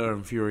Wilder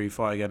and Fury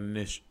fight again in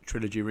this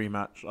trilogy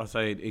rematch, I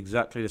say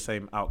exactly the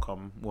same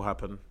outcome will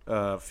happen.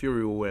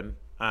 Fury will win,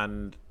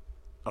 and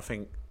I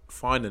think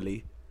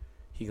finally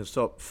he can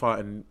stop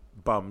fighting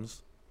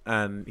bums,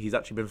 and he's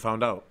actually been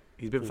found out.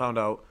 He's been found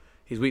out.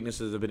 His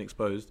weaknesses have been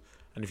exposed,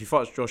 and if he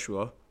fights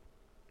Joshua,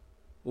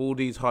 all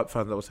these hype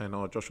fans that were saying,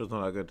 "Oh, Joshua's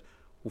not that good,"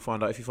 will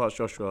find out if he fights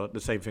Joshua, the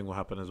same thing will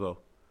happen as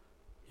well.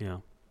 Yeah.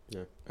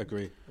 Yeah,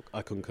 agree.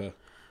 I concur.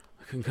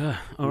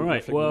 All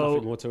right. Nothing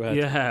Well, more to add.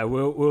 yeah,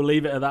 we'll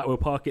leave it at that. We'll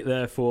park it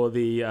there for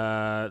the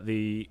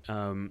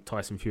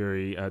Tyson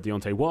Fury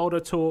Deontay Wilder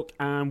talk,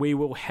 and we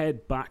will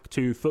head back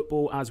to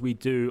football as we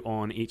do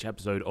on each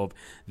episode of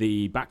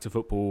the Back to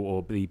Football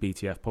or the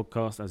BTF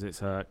podcast, as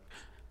it's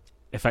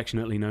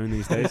affectionately known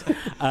these days.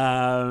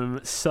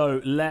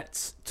 So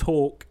let's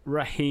talk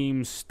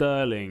Raheem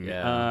Sterling.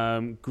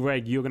 Yeah.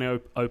 Greg, you're going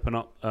to open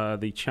up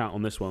the chat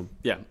on this one.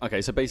 Yeah.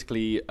 Okay. So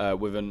basically,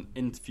 with an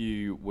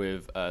interview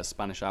with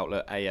Spanish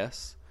outlet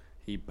AS,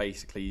 he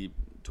basically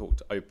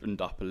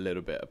opened up a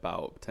little bit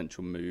about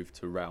potential move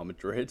to Real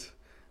Madrid.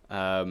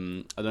 I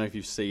don't know if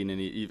you've seen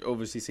any. You've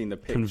obviously seen the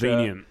picture.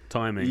 Convenient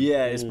timing.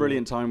 Yeah, it's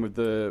brilliant time with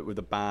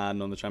the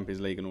ban on the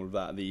Champions League and all of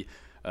that. The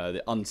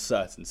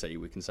uncertainty,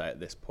 we can say at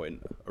this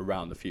point,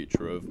 around the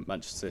future of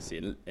Manchester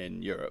City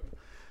in Europe.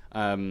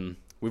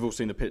 We've all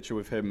seen the picture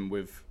with him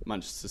with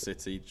Manchester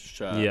City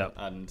shirt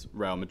and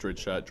Real Madrid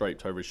shirt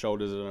draped over his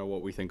shoulders. I don't know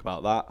what we think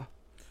about that.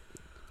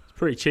 It's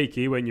pretty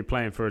cheeky when you're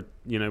playing for,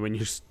 when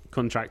you're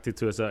contracted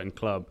to a certain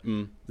club.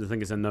 I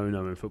think it's a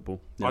no-no in football.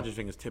 I just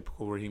think it's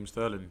typical Raheem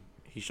Sterling.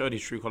 He showed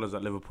his true colours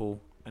at Liverpool,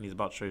 and he's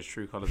about to show his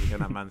true colours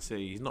again at Man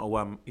City. He's not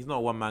a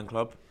one-man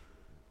club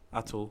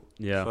at all.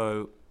 Yeah.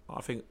 So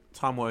I think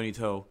time will only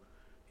tell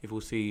if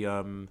we'll see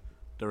the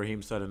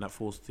Raheem Sterling that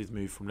forced his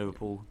move from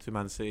Liverpool to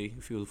Man City,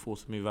 if he was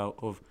forced to move out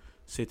of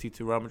City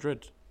to Real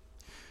Madrid.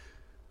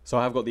 So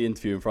I have got the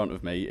interview in front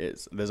of me.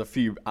 There's a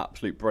few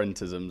absolute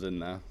Brentisms in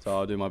there, so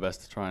I'll do my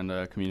best to try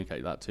and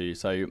communicate that to you.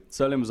 So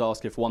Sterling was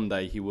asked if one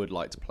day he would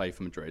like to play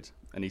for Madrid,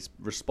 and he's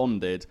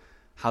responded,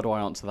 "How do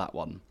I answer that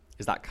one?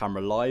 Is that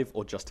camera live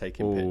or just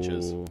taking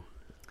pictures?"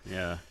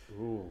 Yeah.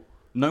 Ooh.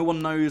 No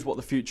one knows what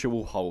the future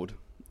will hold.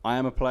 I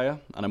am a player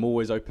and I'm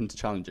always open to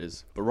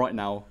challenges, but right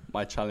now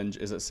my challenge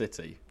is at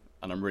City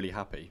and I'm really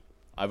happy.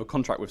 I have a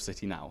contract with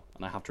City now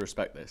and I have to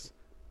respect this.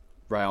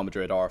 Real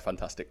Madrid are a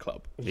fantastic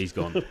club. He's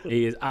gone.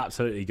 He is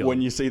absolutely gone. When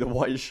you see the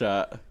white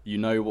shirt, you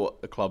know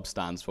what the club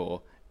stands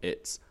for.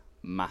 It's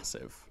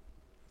massive.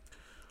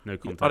 No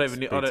context. I don't even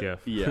need- I don't- BTF.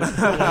 Yeah.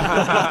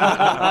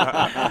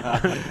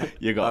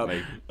 You got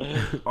me.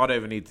 I don't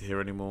even need to hear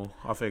anymore.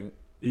 I think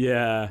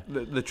Yeah.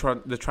 the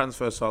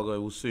transfer saga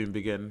will soon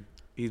begin.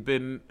 He's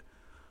been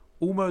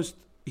almost.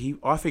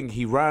 I think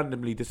he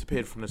randomly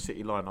disappeared from the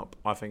City lineup.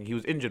 I think he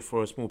was injured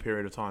for a small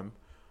period of time,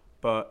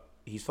 but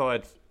he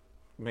started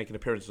making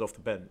appearances off the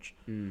bench.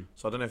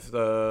 So I don't know if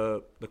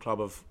the club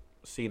have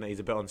seen that he's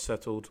a bit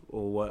unsettled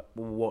or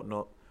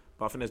whatnot.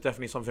 But I think there's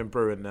definitely something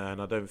brewing there,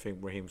 and I don't think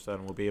Raheem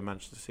Sterling will be a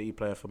Manchester City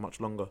player for much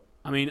longer.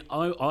 I mean,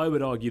 I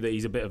would argue that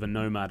he's a bit of a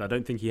nomad. I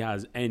don't think he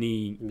has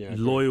any Yeah,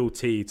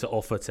 loyalty to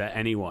offer to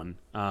anyone.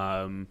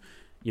 Like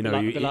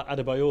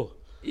Adebayor.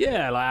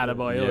 Yeah, like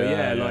Adebayor.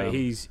 Yeah, Yeah, like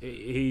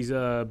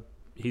yeah.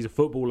 he's a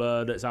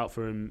footballer that's out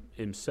for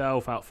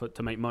himself,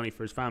 to make money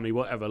for his family,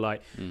 whatever.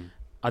 Like,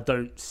 I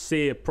don't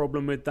see a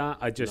problem with that.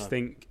 I just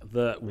think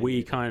that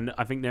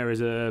I think there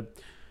is a,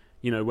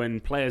 when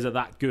players are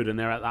that good and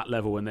they're at that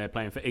level and they're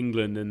playing for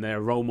England and they're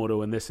a role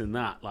model and this and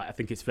that, like, I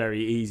think it's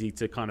very easy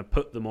to kind of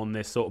put them on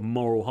this sort of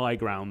moral high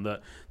ground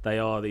that they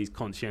are these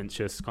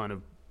conscientious kind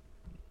of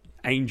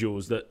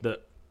angels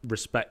that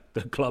respect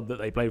the club that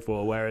they play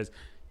for. Whereas,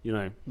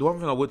 The one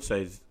thing I would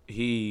say is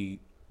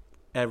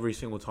every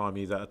single time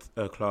he's at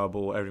a club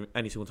or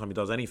any single time he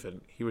does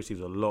anything, he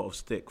receives a lot of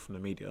stick from the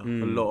media. A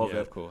lot of Yeah,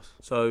 it. of course.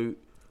 So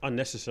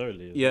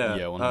Unnecessarily. yeah,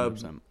 Yeah,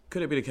 100%.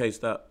 could it be the case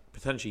that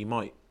potentially he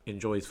might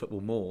enjoys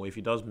football more if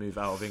he does move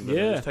out of England.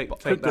 Yeah, Just take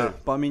could that. do.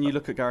 But I mean, you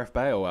look at Gareth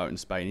Bale out in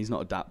Spain. He's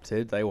not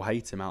adapted. They all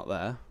hate him out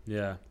there.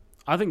 Yeah,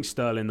 I think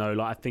Sterling though.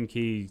 Like, I think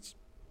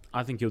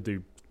he'll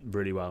do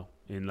really well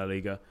in La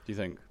Liga. Do you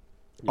think?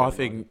 I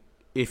think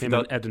if he Him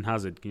does, and Eden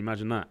Hazard. Can you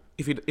imagine that?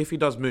 if he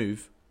does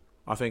move,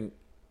 I think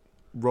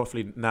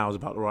roughly now is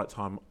about the right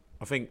time.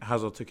 I think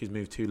Hazard took his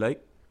move too late.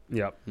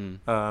 Yeah. And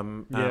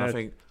Yeah. I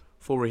think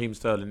for Raheem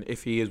Sterling,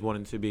 if he is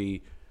wanting to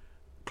be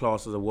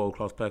classed as a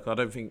world-class player, 'cause I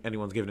don't think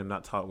anyone's given him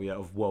that title yet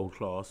of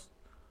world-class,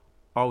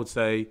 I would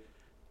say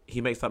he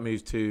makes that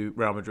move to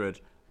Real Madrid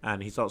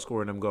and he starts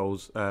scoring them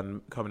goals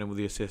and coming in with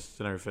the assists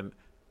and everything,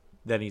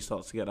 then he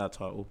starts to get that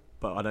title.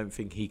 But I don't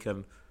think he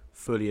can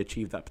fully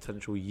achieve that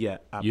potential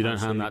yet. You don't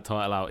hand that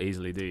title out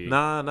easily, do you?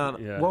 Nah.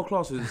 Yeah.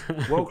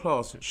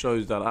 World-class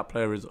shows that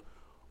player is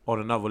on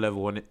another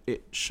level, and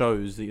it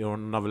shows that you're on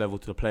another level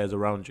to the players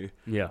around you.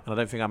 Yeah. And I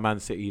don't think at Man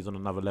City is on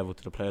another level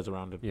to the players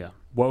around him. Yeah.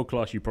 World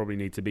class, you probably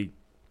need to be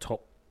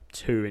top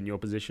 2 in your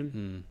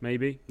position,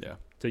 maybe. Yeah.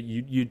 So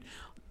you'd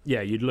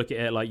look at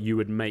it like you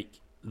would make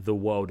the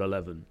world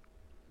 11,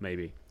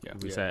 maybe. Yeah.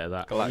 We say it at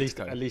that.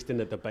 Galactico. At least in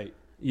the debate.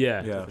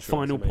 Yeah. Yeah, for sure.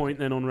 Final It's amazing. point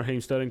then on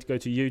Raheem Sterling to go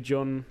to you,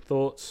 John.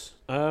 Thoughts?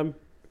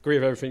 Agree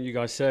with everything you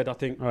guys said. I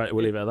think. All right,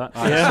 we'll leave it at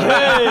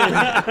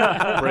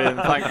that. Brilliant.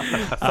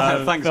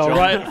 Thanks, fell John.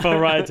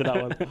 right into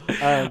that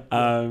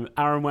one.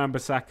 Aaron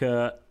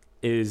Wan-Bissaka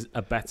is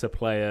a better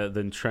player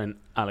than Trent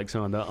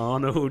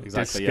Alexander-Arnold.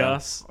 Exactly,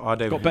 Discuss. I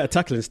don't. Got better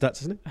tackling stats,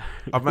 hasn't it?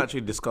 I'm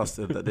actually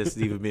disgusted that this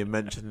is even being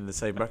mentioned in the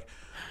same bracket.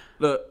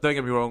 Look, don't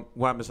get me wrong.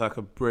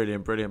 Wan-Bissaka,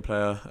 brilliant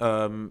player.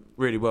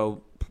 Really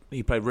well.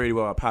 He played really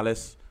well at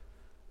Palace,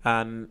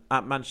 and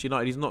at Manchester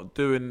United, he's not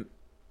doing.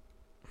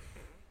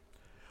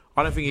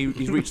 I don't think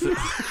he's reached.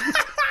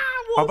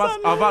 I'm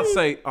about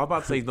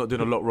to say he's not doing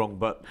a lot wrong,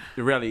 but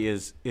the reality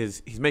is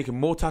he's making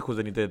more tackles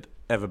than he did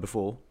ever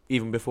before,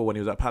 even before when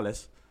he was at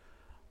Palace,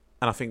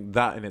 and I think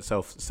that in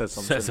itself says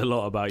something. Says a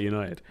lot about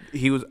United.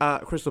 He was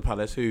at Crystal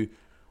Palace, who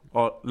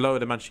are lower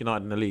than Manchester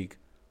United in the league,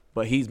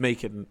 but he's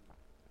making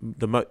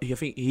I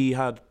think he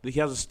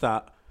has a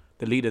stat,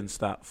 the leading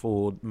stat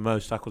for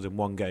most tackles in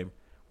one game,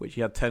 which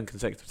he had 10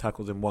 consecutive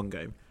tackles in one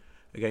game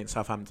against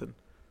Southampton.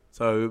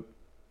 So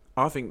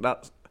I think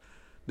that's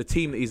the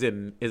team that he's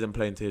in isn't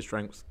playing to his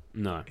strengths.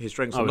 No, His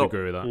strengths I are would not.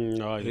 agree with that.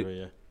 No, I agree.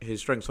 Yeah. His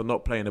strengths are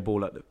not playing the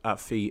ball at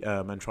feet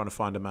and trying to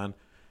find a man.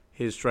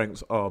 His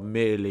strengths are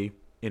merely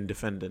in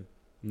defending.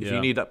 If Yeah.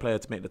 you need that player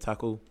to make the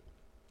tackle,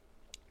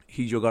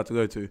 he's your guy to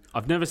go to.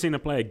 I've never seen a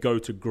player go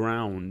to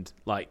ground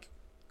like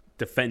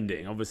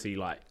defending. Obviously,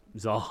 like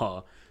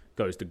Zaha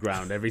goes to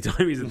ground every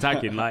time he's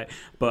attacking.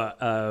 But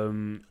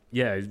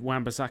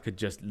Wan-Bissaka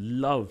just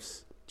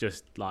loves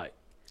like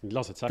He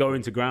loves a tackle.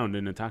 going to ground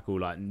in a tackle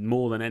like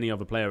more than any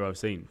other player I've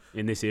seen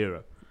in this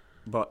era.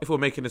 But if we're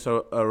making this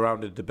a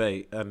rounded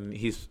debate and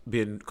he's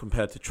being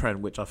compared to Trent,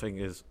 which I think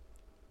is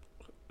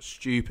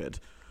stupid,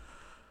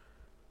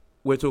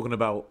 we're talking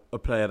about a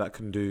player that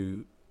can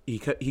do. He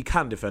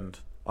can defend.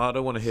 I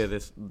don't want to hear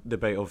this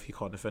debate of he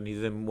can't defend.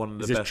 He's in one of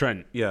the Is this best.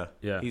 Trent? Yeah,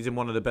 Yeah. he's in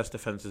one of the best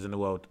defenses in the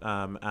world.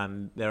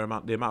 And the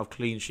amount of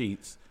clean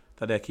sheets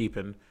that they're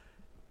keeping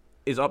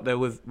is up there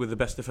with the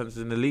best defenses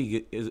in the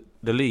league. Is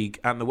the league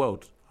and the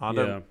world. I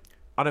don't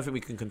think we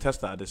can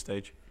contest that at this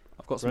stage.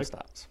 I've got some Right.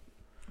 stats.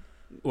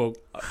 Well,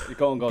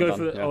 Go on, go Dan.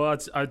 for. Yeah.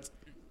 Oh,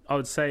 I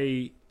would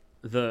say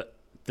that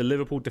the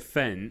Liverpool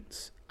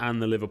defence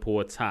and the Liverpool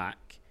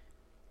attack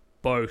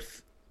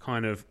both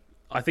kind of.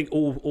 I think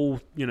all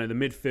the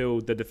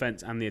midfield, the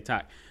defence, and the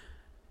attack.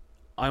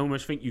 I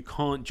almost think you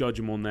can't judge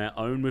them on their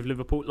own with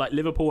Liverpool. Like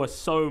Liverpool are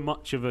so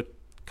much of a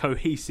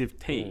cohesive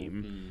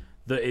team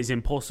that it's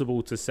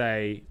impossible to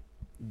say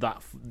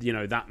that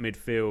that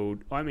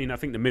midfield. I mean, I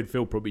think the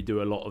midfield probably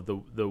do a lot of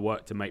the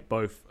work to make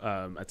both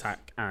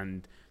attack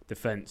and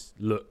defence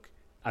look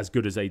as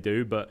good as they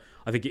do, but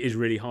I think it is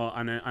really hard,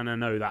 and I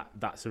know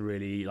that's a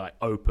really like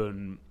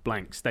open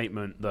blank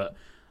statement that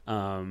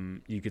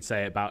you could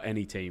say about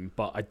any team,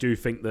 but I do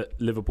think that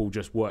Liverpool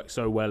just work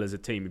so well as a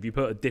team. If you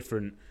put a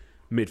different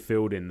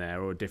midfield in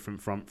there or a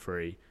different front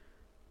three,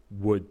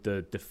 would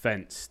the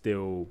defence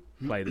still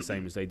play the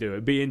same as they do?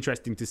 It'd be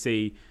interesting to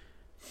see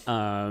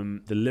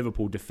the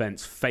Liverpool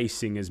defence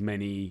facing as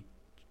many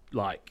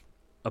like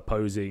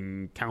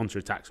opposing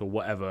counter-attacks or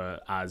whatever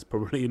as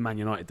probably Man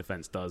United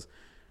defence does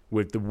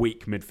with the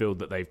weak midfield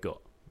that they've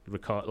got.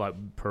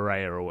 Like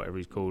Pereira or whatever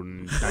he's called,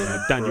 and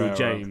Daniel Pereira,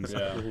 James.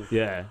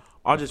 Yeah.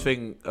 I just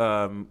think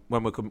when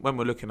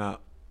we're looking at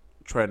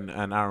Trent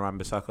and Aaron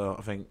Wan-Bissaka,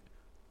 I think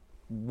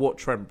what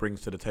Trent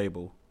brings to the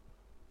table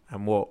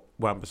and what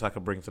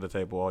Wan-Bissaka brings to the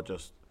table are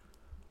just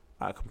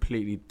at a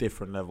completely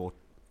different level.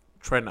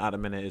 Trent at the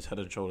minute is head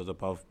and shoulders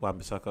above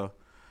Wan-Bissaka,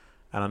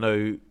 and I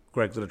know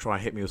Greg's going to try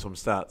and hit me with some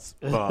stats,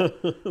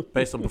 but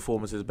based on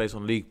performances, based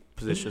on league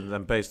positions,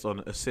 and based on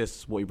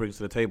assists, what he brings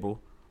to the table,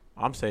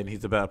 I'm saying he's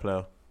the better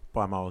player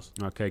by miles.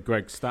 Okay,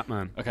 Greg,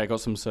 Statman. Okay, I got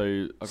some. So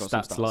I got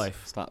some Stats stats.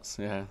 life. Stats,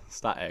 yeah,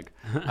 stat egg.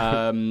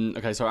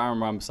 Okay, so Aaron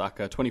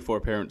Wan-Bissaka, 24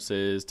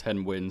 appearances,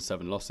 10 wins,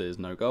 7 losses,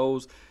 no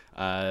goals.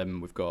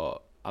 We've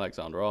got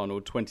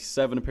Alexander-Arnold,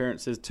 27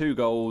 appearances, 2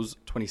 goals,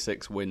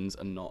 26 wins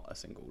and not a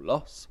single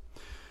loss.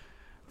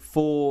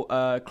 For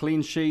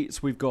clean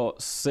sheets, we've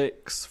got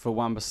 6 for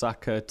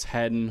Wan-Bissaka,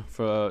 10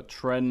 for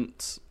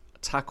Trent.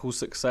 Tackle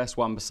success,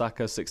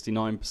 Wan-Bissaka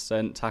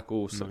 69%.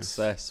 Tackle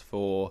success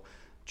for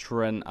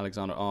Trent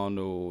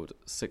Alexander-Arnold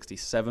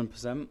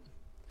 67%.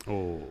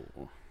 Oh,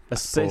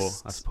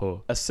 Assists. that's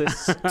poor.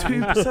 Assists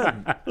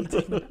 2%.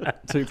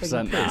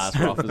 2%. That's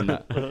rough, isn't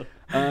it?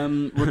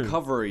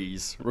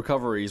 Recoveries.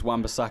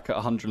 Wan-Bissaka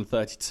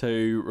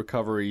 132.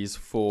 Recoveries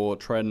for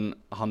Trent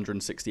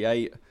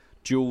 168.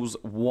 Duels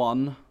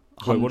 1.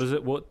 Wait, what is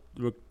it? What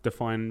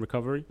define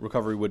recovery?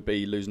 Recovery would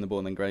be losing the ball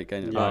and then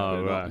gaining it back.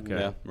 Oh, right, okay.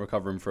 Yeah,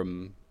 recovering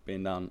from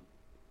being down.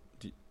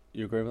 Do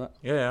you agree with that?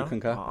 Yeah. You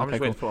concur? I'm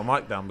just waiting to put my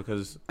mic down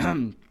because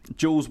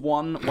Jules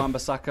 1,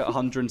 Wan-Bissaka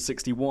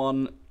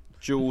 161.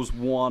 Jules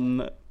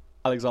 1,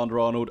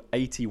 Alexander-Arnold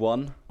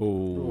 81.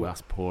 Oh,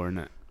 that's poor, isn't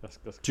it?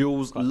 That's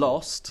Jules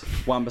lost,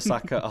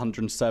 Wan-Bissaka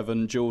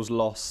 107. Jules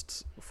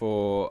lost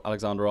for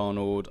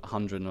Alexander-Arnold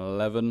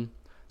 111.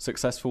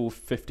 Successful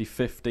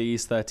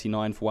 50-50s,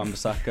 39 for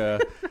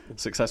Wan-Bissaka.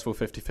 Successful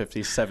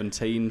 50-50s,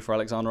 17 for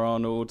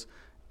Alexander-Arnold.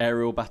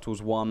 Aerial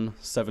battles 1,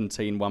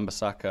 17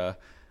 Wan-Bissaka,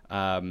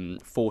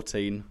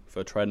 14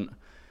 for Trent.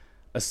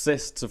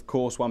 Assists, of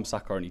course,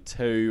 Wan-Bissaka only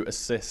 2.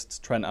 Assists,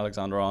 Trent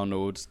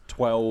Alexander-Arnold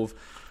 12.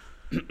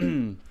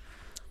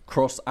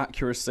 Cross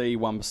accuracy,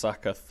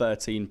 Wan-Bissaka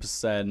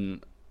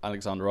 13%.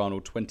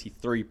 Alexander-Arnold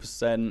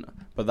 23%,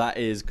 but that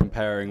is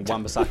comparing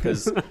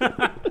Wan-Bissaka's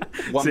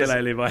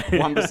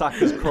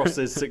Wan-Bissaka's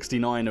crosses,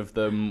 69 of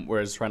them,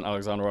 whereas Trent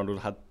Alexander-Arnold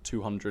had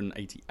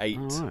 288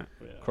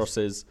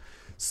 crosses.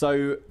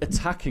 So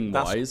attacking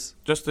wise,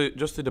 just to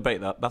debate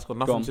that's got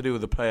nothing to do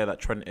with the player that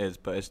Trent is,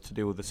 but it's to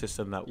do with the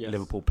system that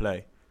Liverpool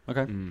play.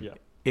 Okay. Yeah.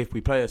 If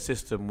we play a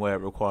system where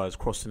it requires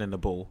crossing in the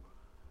ball,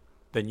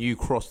 then you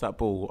cross that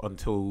ball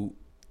until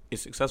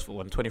it's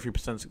successful, and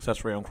 23%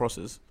 success rate on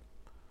crosses,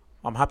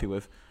 I'm happy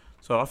with.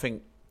 So I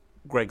think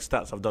Greg's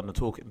stats have done the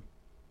talking.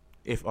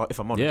 If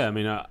I'm honest. Yeah, I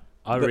mean,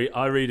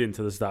 I read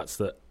into the stats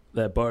that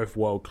they're both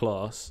world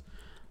class.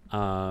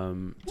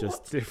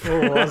 Just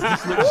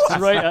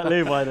straight at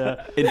Levi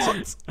there.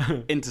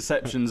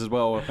 Interceptions as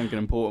well, I think an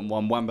important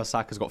one.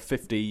 Wan-Bissaka's got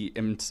 50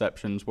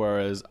 interceptions,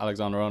 whereas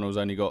Alexander-Arnold's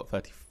only got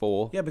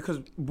 34. Yeah, because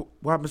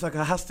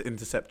Wan-Bissaka has to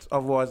intercept.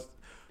 Otherwise,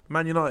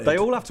 Man United... They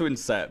all have to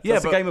intercept. Yeah,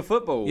 That's a game of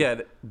football.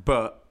 Yeah,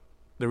 but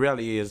the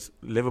reality is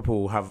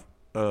Liverpool have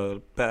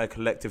a better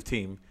collective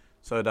team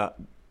so that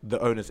the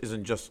onus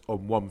isn't just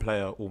on one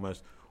player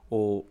almost,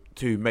 or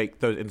to make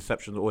those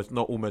interceptions, or it's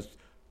not almost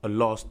a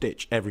last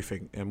ditch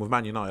everything. And with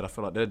Man United, I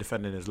feel like they're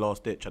defending as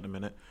last ditch at the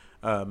minute,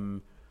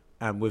 and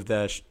with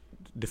their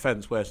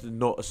defence, where it's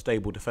not a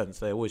stable defence,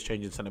 they're always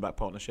changing centre back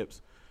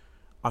partnerships.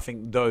 I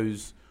think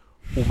those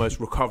almost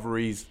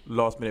recoveries,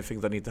 last minute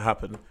things that need to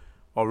happen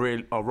are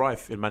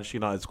rife in Manchester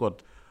United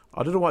squad.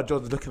 I don't know why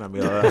John's looking at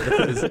me like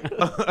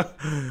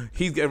that.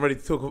 He's getting ready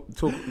to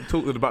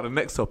talk about the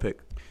next topic.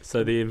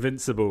 So the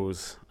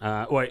Invincibles.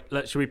 Wait,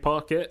 should we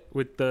park it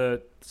with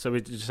the? So we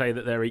just say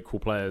that they're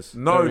equal players.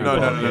 No.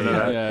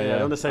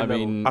 Yeah, on the same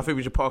level. I think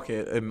we should park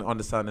it in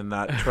understanding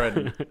that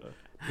Trent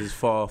is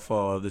far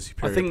the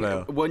superior player.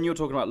 I think when you're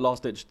talking about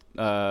last ditch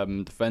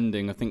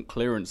defending, I think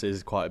clearance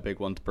is quite a big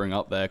one to bring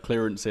up there.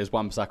 Clearances,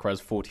 Wan-Bissaka has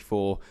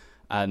 44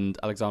 and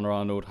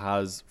Alexander-Arnold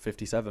has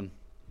 57.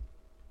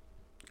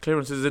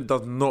 Clearances, it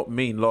does not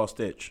mean last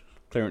ditch.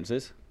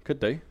 Clearances could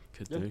do.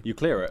 You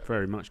clear it.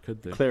 Very much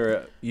could do. Clear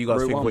it. You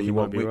guys think what you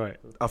want. Be right.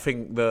 I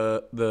think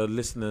the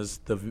listeners,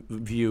 the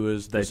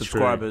viewers, the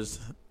subscribers,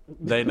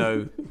 they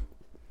know.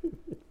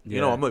 You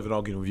know, I'm not even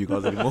arguing with you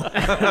guys anymore.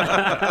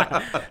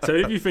 So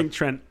if you think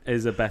Trent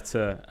is a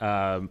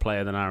better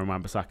player than Aaron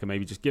Wan-Bissaka,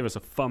 maybe just give us a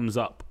thumbs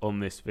up on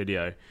this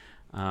video,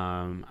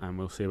 and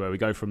we'll see where we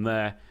go from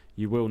there.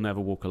 You will never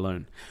walk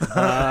alone.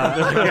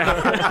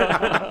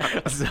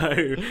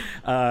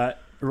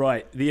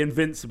 Right, the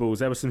Invincibles.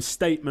 There were some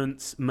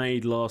statements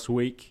made last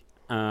week.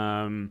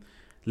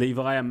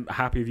 Levi, I'm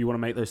happy if you want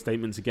to make those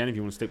statements again, if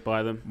you want to stick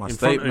by them.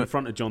 In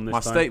front of John this time. My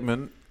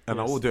statement,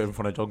 and I will do it in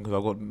front of John because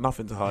I've got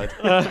nothing to hide.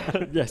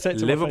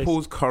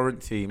 Liverpool's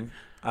current team,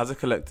 as a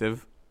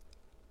collective,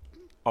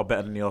 are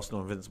better than the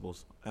Arsenal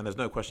Invincibles. And there's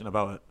no question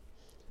about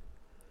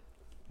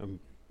it.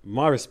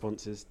 My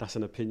response is, that's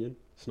an opinion.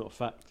 It's not a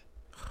fact.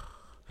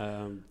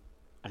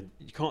 And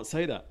you can't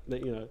say that.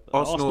 You know,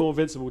 Arsenal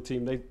Invincible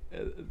team,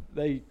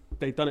 they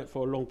done it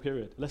for a long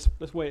period. Let's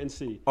wait and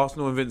see.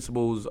 Arsenal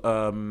Invincibles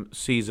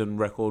season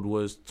record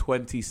was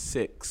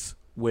 26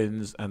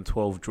 wins and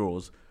 12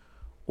 draws.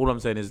 All I'm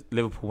saying is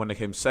Liverpool, when they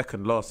came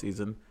second last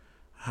season,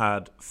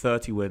 had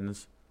 30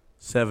 wins,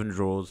 7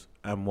 draws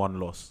and 1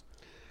 loss.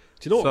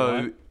 Do you know what?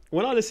 Right?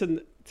 When I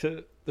listened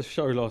to the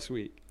show last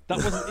week, that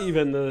wasn't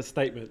even the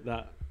statement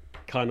that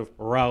kind of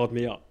riled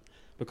me up,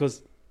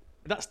 because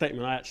that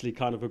statement I actually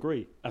kind of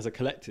agree as a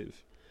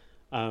collective.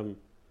 The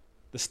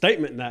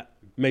statement that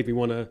made me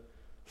want to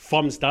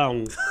thumbs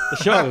down the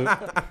show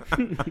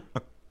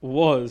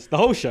the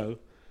whole show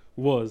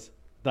was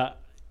that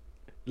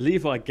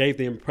Levi gave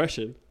the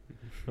impression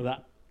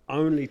that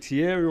only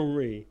Thierry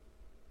Henry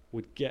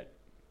would get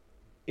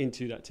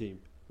into that team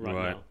right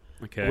now.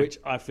 Okay. Which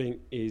I think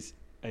is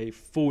a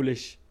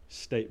foolish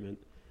statement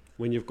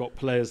when you've got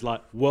players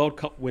like World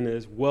Cup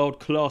winners,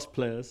 world-class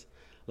players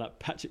like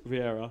Patrick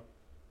Vieira,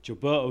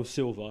 Gilberto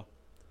Silva,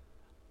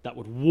 that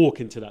would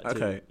walk into that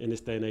team in this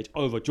day and age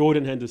over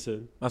Jordan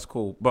Henderson. That's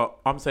cool, but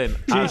I'm saying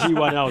Gigi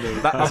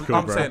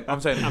Wijnaldum.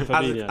 I'm saying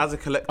as a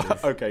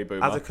collective. Okay,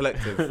 boomer. As a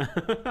collective,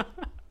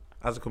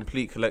 as a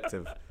complete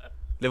collective,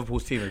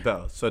 Liverpool's team is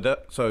better.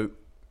 So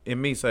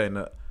in me saying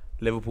that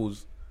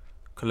Liverpool's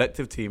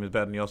collective team is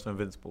better than the Arsenal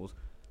Invincibles,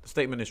 the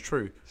statement is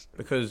true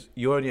because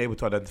you're only able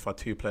to identify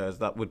 2 players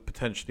that would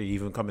potentially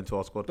even come into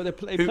our squad. But they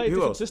play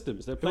different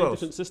systems. They play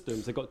different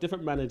systems. They've got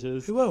different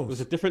managers. Who else? It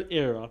was a different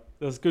era.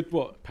 There was good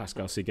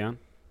Pascal Sigan.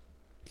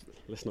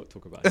 Let's not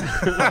talk about it.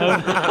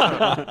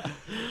 I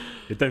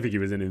don't think he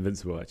was in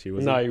Invincible, actually,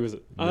 was he? No, he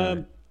wasn't.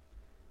 No.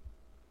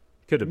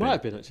 Could have been. Might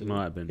have been, actually.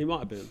 Might have been. He might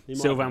have been.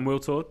 Sylvain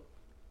Wiltord.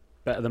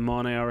 Better than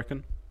Mane, I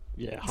reckon.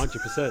 Yeah,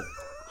 100%.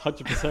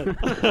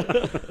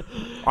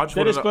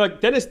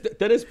 100%. Dennis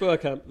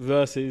Bergkamp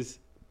versus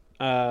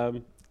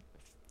Bobby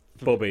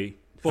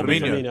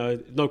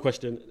Firmino. No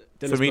question.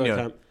 Dennis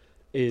Bergkamp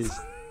is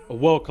a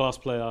world-class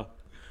player.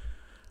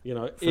 You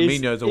know,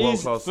 Firmino is a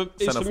world-class centre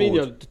Firmino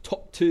forward. the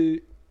top 2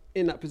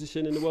 in that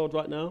position in the world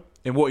right now?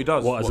 In what he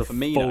does. As a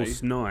Firmino?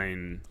 false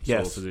 9 sort of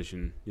Yes.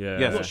 position. Yeah.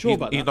 Yes, I'm not sure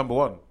about he's that. number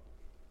 1.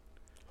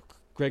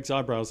 Greg's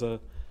eyebrows are...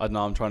 I don't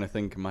know. I'm trying to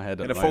think in my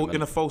head In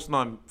a false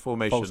 9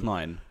 formation. false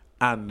 9.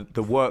 And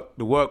the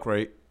work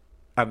rate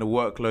and the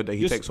workload that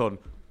he takes on.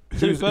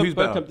 Who's Bergkamp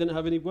better? didn't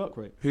have any work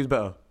rate. Who's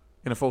better?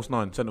 In a false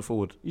 9, centre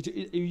forward.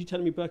 You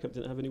telling me Bergkamp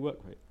didn't have any work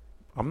rate?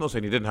 I'm not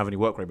saying he didn't have any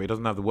work rate, but he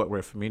doesn't have the work rate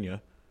of Firmino.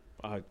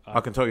 I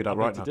can tell you that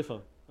right now.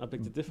 I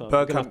beg to differ.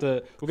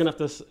 Bergkamp- We're gonna have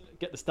to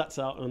get the stats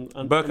out and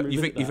Bergkamp, you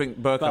revisit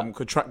think that. Bergkamp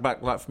could track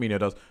back like Firmino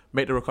does,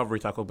 make the recovery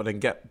tackle, but then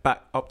get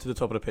back up to the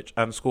top of the pitch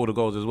and score the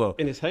goals as well?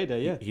 In his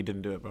heyday, yeah. He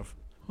didn't do it, bruv.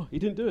 Oh, he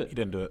didn't do it. He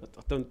didn't do it.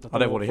 I don't I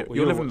don't want to hear.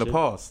 You're living in the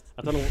past.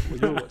 I don't know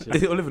what you're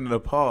watching. You're living in the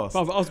past.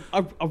 Bruv,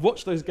 I've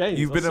watched those games.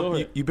 You've been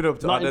able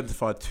to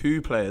identify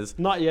 2 players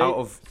 98 out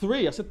of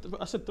 3. I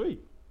said 3.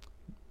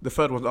 the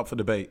third one's up for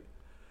debate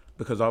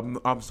because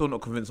I'm still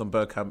not convinced on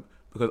Bergkamp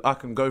because I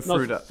can go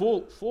through that.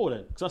 4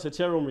 then. Because I said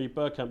Thierry Henry,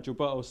 Bergkamp,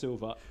 Gilberto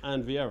Silva,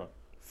 and Vieira.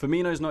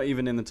 Firmino's not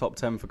even in the top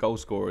 10 for goal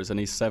scorers, and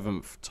he's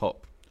 7th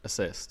top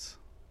assists.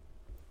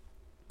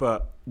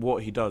 But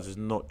what he does is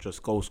not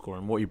just goal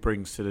scoring. What he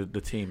brings to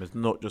the team is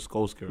not just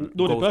goal scoring.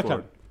 Nor did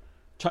Bergkamp.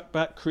 Track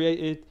back,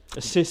 created,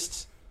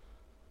 assists,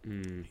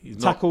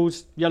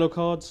 tackles, yellow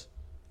cards.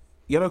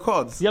 Yellow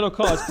cards? Yellow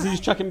cards because he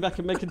was tracking back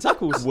and making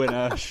tackles.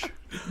 Winner,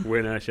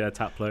 share,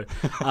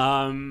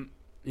 Taplow.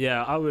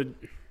 Yeah, I would.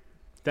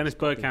 Dennis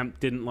Bergkamp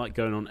didn't like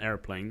going on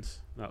airplanes.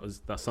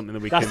 That's something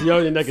that we That's can the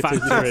only negative you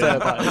factor, can say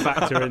about it.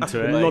 factor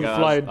into it.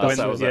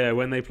 Non-flying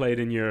When they played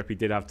in Europe, he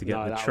did have to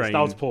get the train. That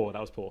was poor. Or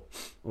I a just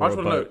want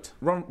to boat.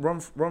 know,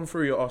 run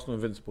through your Arsenal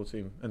Invincible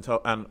team and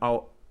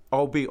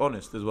I'll be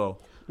honest as well.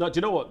 No, do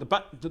you know what?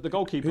 The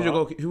goalkeeper.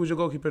 Who was your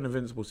goalkeeper in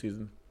Invincible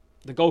season?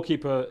 The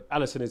goalkeeper,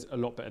 Alisson, is a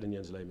lot better than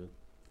Jens Lehmann.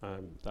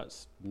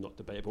 That's not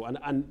debatable.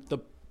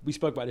 We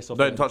spoke about this.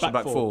 Don't touch the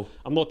back four.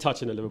 I'm not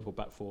touching the Liverpool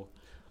back 4.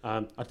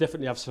 I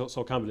definitely have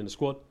Sol Campbell in the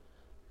squad.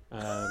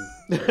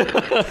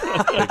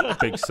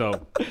 Big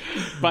soul.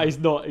 But he's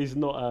not.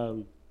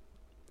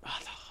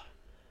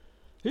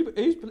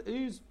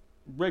 Who's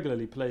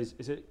regularly plays?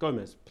 Is it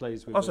Gomez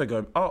plays with? I'll say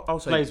Gomez. I'll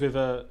say plays with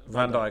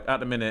Van Dijk. At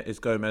the minute, it's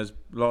Gomez.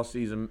 Last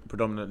season,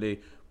 predominantly,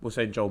 we'll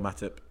say Joel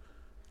Matip.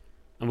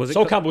 And was it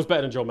Sol Campbell's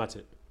better than Joel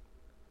Matip.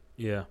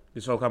 Yeah.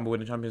 Did Sol Campbell win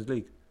the Champions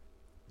League?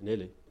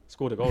 Nearly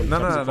scored a goal. In the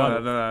Champions League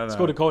final. No.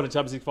 Scored a goal in the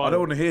Champions League final. I don't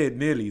want to hear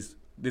nearlies.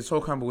 Did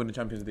Sol Campbell win the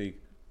Champions League?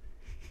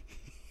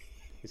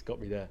 He's got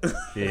me there. Yeah,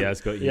 he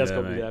has got you He has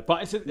there, got me mate. there.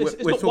 But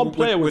it's not one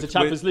player wins the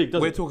Champions League,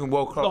 does We're it? talking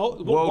one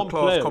world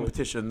class player.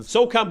 competitions.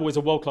 Sol Campbell is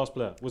a world class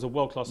player. Was a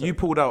world class. You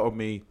pulled out of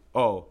me.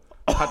 Oh,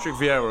 Patrick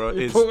Vieira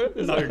is. No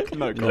context.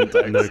 No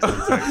context.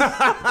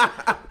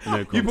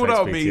 No You pulled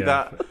out of me PTF.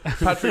 that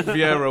Patrick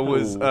Vieira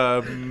was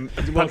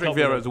Patrick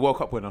Vieira is a World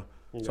Cup winner.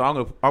 So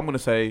I'm gonna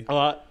say All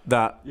right,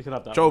 that you can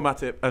have that. Joel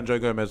Matip and Joe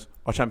Gomez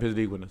are Champions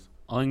League winners.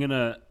 I'm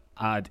gonna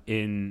add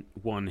in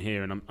one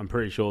here, and I'm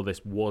pretty sure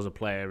this was a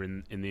player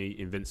in the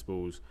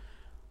Invincibles,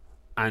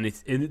 and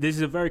this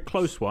is a very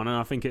close one, and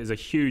I think it is a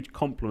huge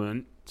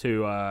compliment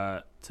to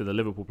the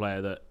Liverpool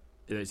player that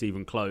it's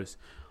even close.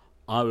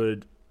 I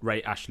would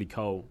rate Ashley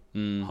Cole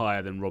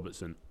higher than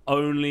Robertson,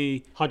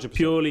 only 100%.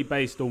 purely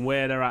based on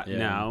where they're at Yeah.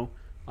 now.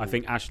 I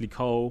think Ashley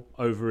Cole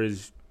over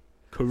his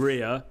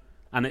career,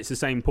 and it's the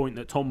same point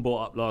that Tom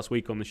brought up last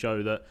week on the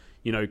show that,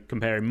 you know,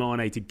 comparing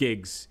Mane to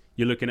Giggs,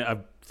 you're looking at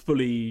a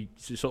fully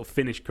sort of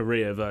finished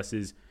career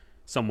versus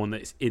someone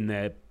that's in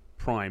their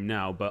prime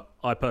now. But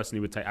I personally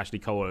would take Ashley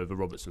Cole over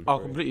Robertson.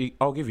 I'll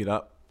give you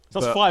that. So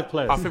that's But 5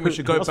 players. I think we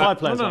should go That's back. 5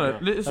 players. No.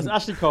 right now. Listen.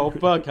 That's Ashley Cole,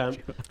 Bergkamp,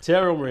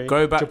 Thierry Henry,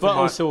 Go back to Gilberto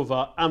my-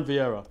 Silva, and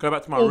Vieira. Go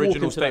back to my All walk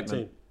original into that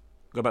statement. team.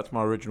 Go back to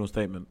my original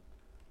statement.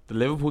 The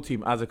Liverpool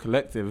team as a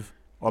collective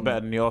are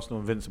better than the Arsenal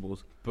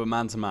Invincibles. But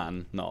man to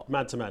man, not.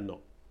 Man to man, not.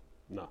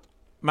 No.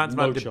 Man to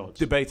No man, chance.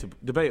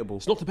 debatable.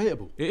 It's not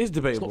debatable. It is It's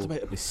debatable. not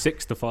debatable. It's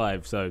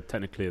 6-5, so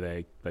technically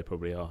they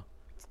probably are.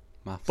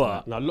 Maths,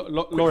 But No,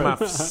 Lauren,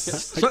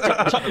 maths.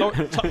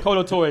 chuck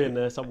Colo Toy in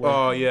there somewhere.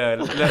 Oh yeah,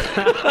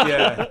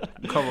 yeah.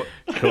 Come on.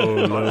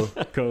 Colo.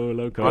 I just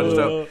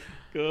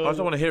don't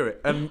want to hear it.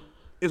 And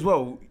as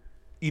well,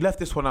 you left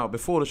this one out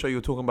before the show. You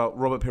were talking about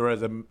Robert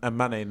Pires and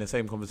Mane in the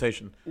same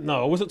conversation.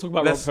 No, I wasn't talking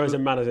about Let's- Robert Perez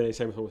and Manners in the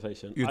same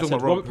conversation. You were I talking said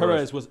about Robert Robert Perez.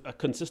 Perez was a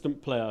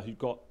consistent player who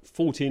got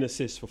 14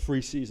 assists for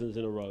 3 seasons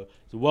in a row.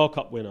 He's a World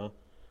Cup winner.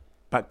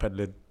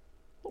 Backpedaling.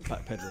 Not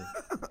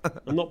backpedaling.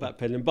 I'm not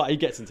backpedaling, but he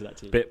gets into that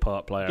team. Bit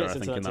part player, Gets I into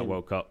think, that in that team.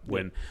 World Cup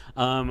win.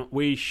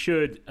 We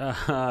should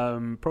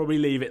probably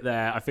leave it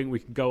there. I think we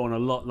can go on a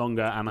lot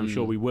longer, and I'm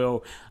sure we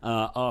will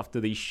after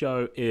the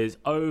show is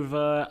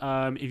over.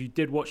 If you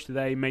did watch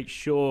today, make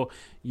sure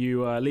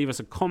you leave us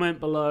a comment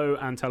below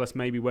and tell us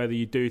maybe whether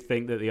you do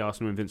think that the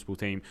Arsenal Invincible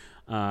team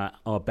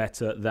are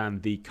better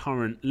than the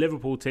current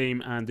Liverpool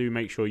team, and do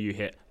make sure you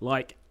hit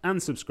like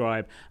and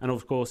subscribe. And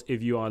of course,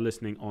 if you are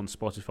listening on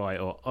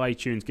Spotify or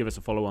iTunes, give us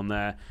a follow on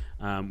there.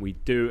 We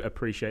do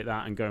appreciate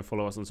that, and go and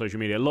follow us on social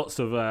media. Lots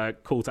of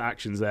call to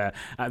actions there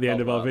at the end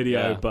of our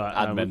video, yeah. but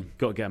Admin. we've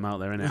got to get them out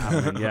there, innit?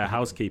 Admin, yeah,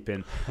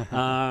 housekeeping.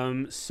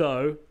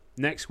 So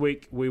next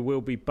week we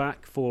will be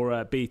back for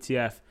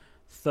BTF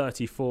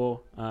 34.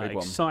 Big one.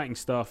 Exciting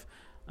stuff.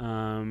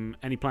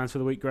 Any plans for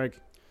the week, Greg?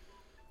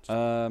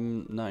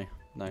 No.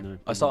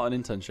 I start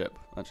an internship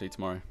actually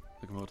tomorrow.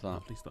 Looking forward to that.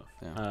 Lovely stuff.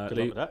 Yeah. Good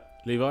luck with that.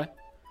 Levi,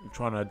 I'm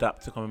trying to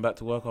adapt to coming back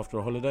to work after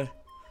a holiday.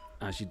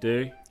 as you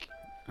do.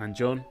 And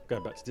John,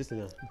 Going back to Disney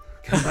now.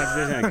 come back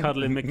to Disney,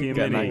 cuddling Mickey and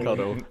Getting Minnie that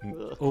cuddle.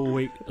 all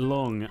week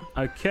long.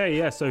 Okay,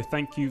 yeah, so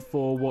thank you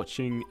for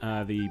watching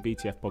the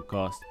BTF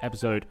podcast,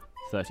 episode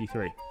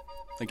 33.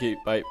 Thank you.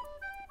 Bye.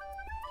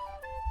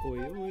 Oi,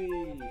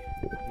 oi.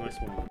 Nice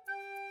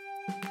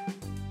one.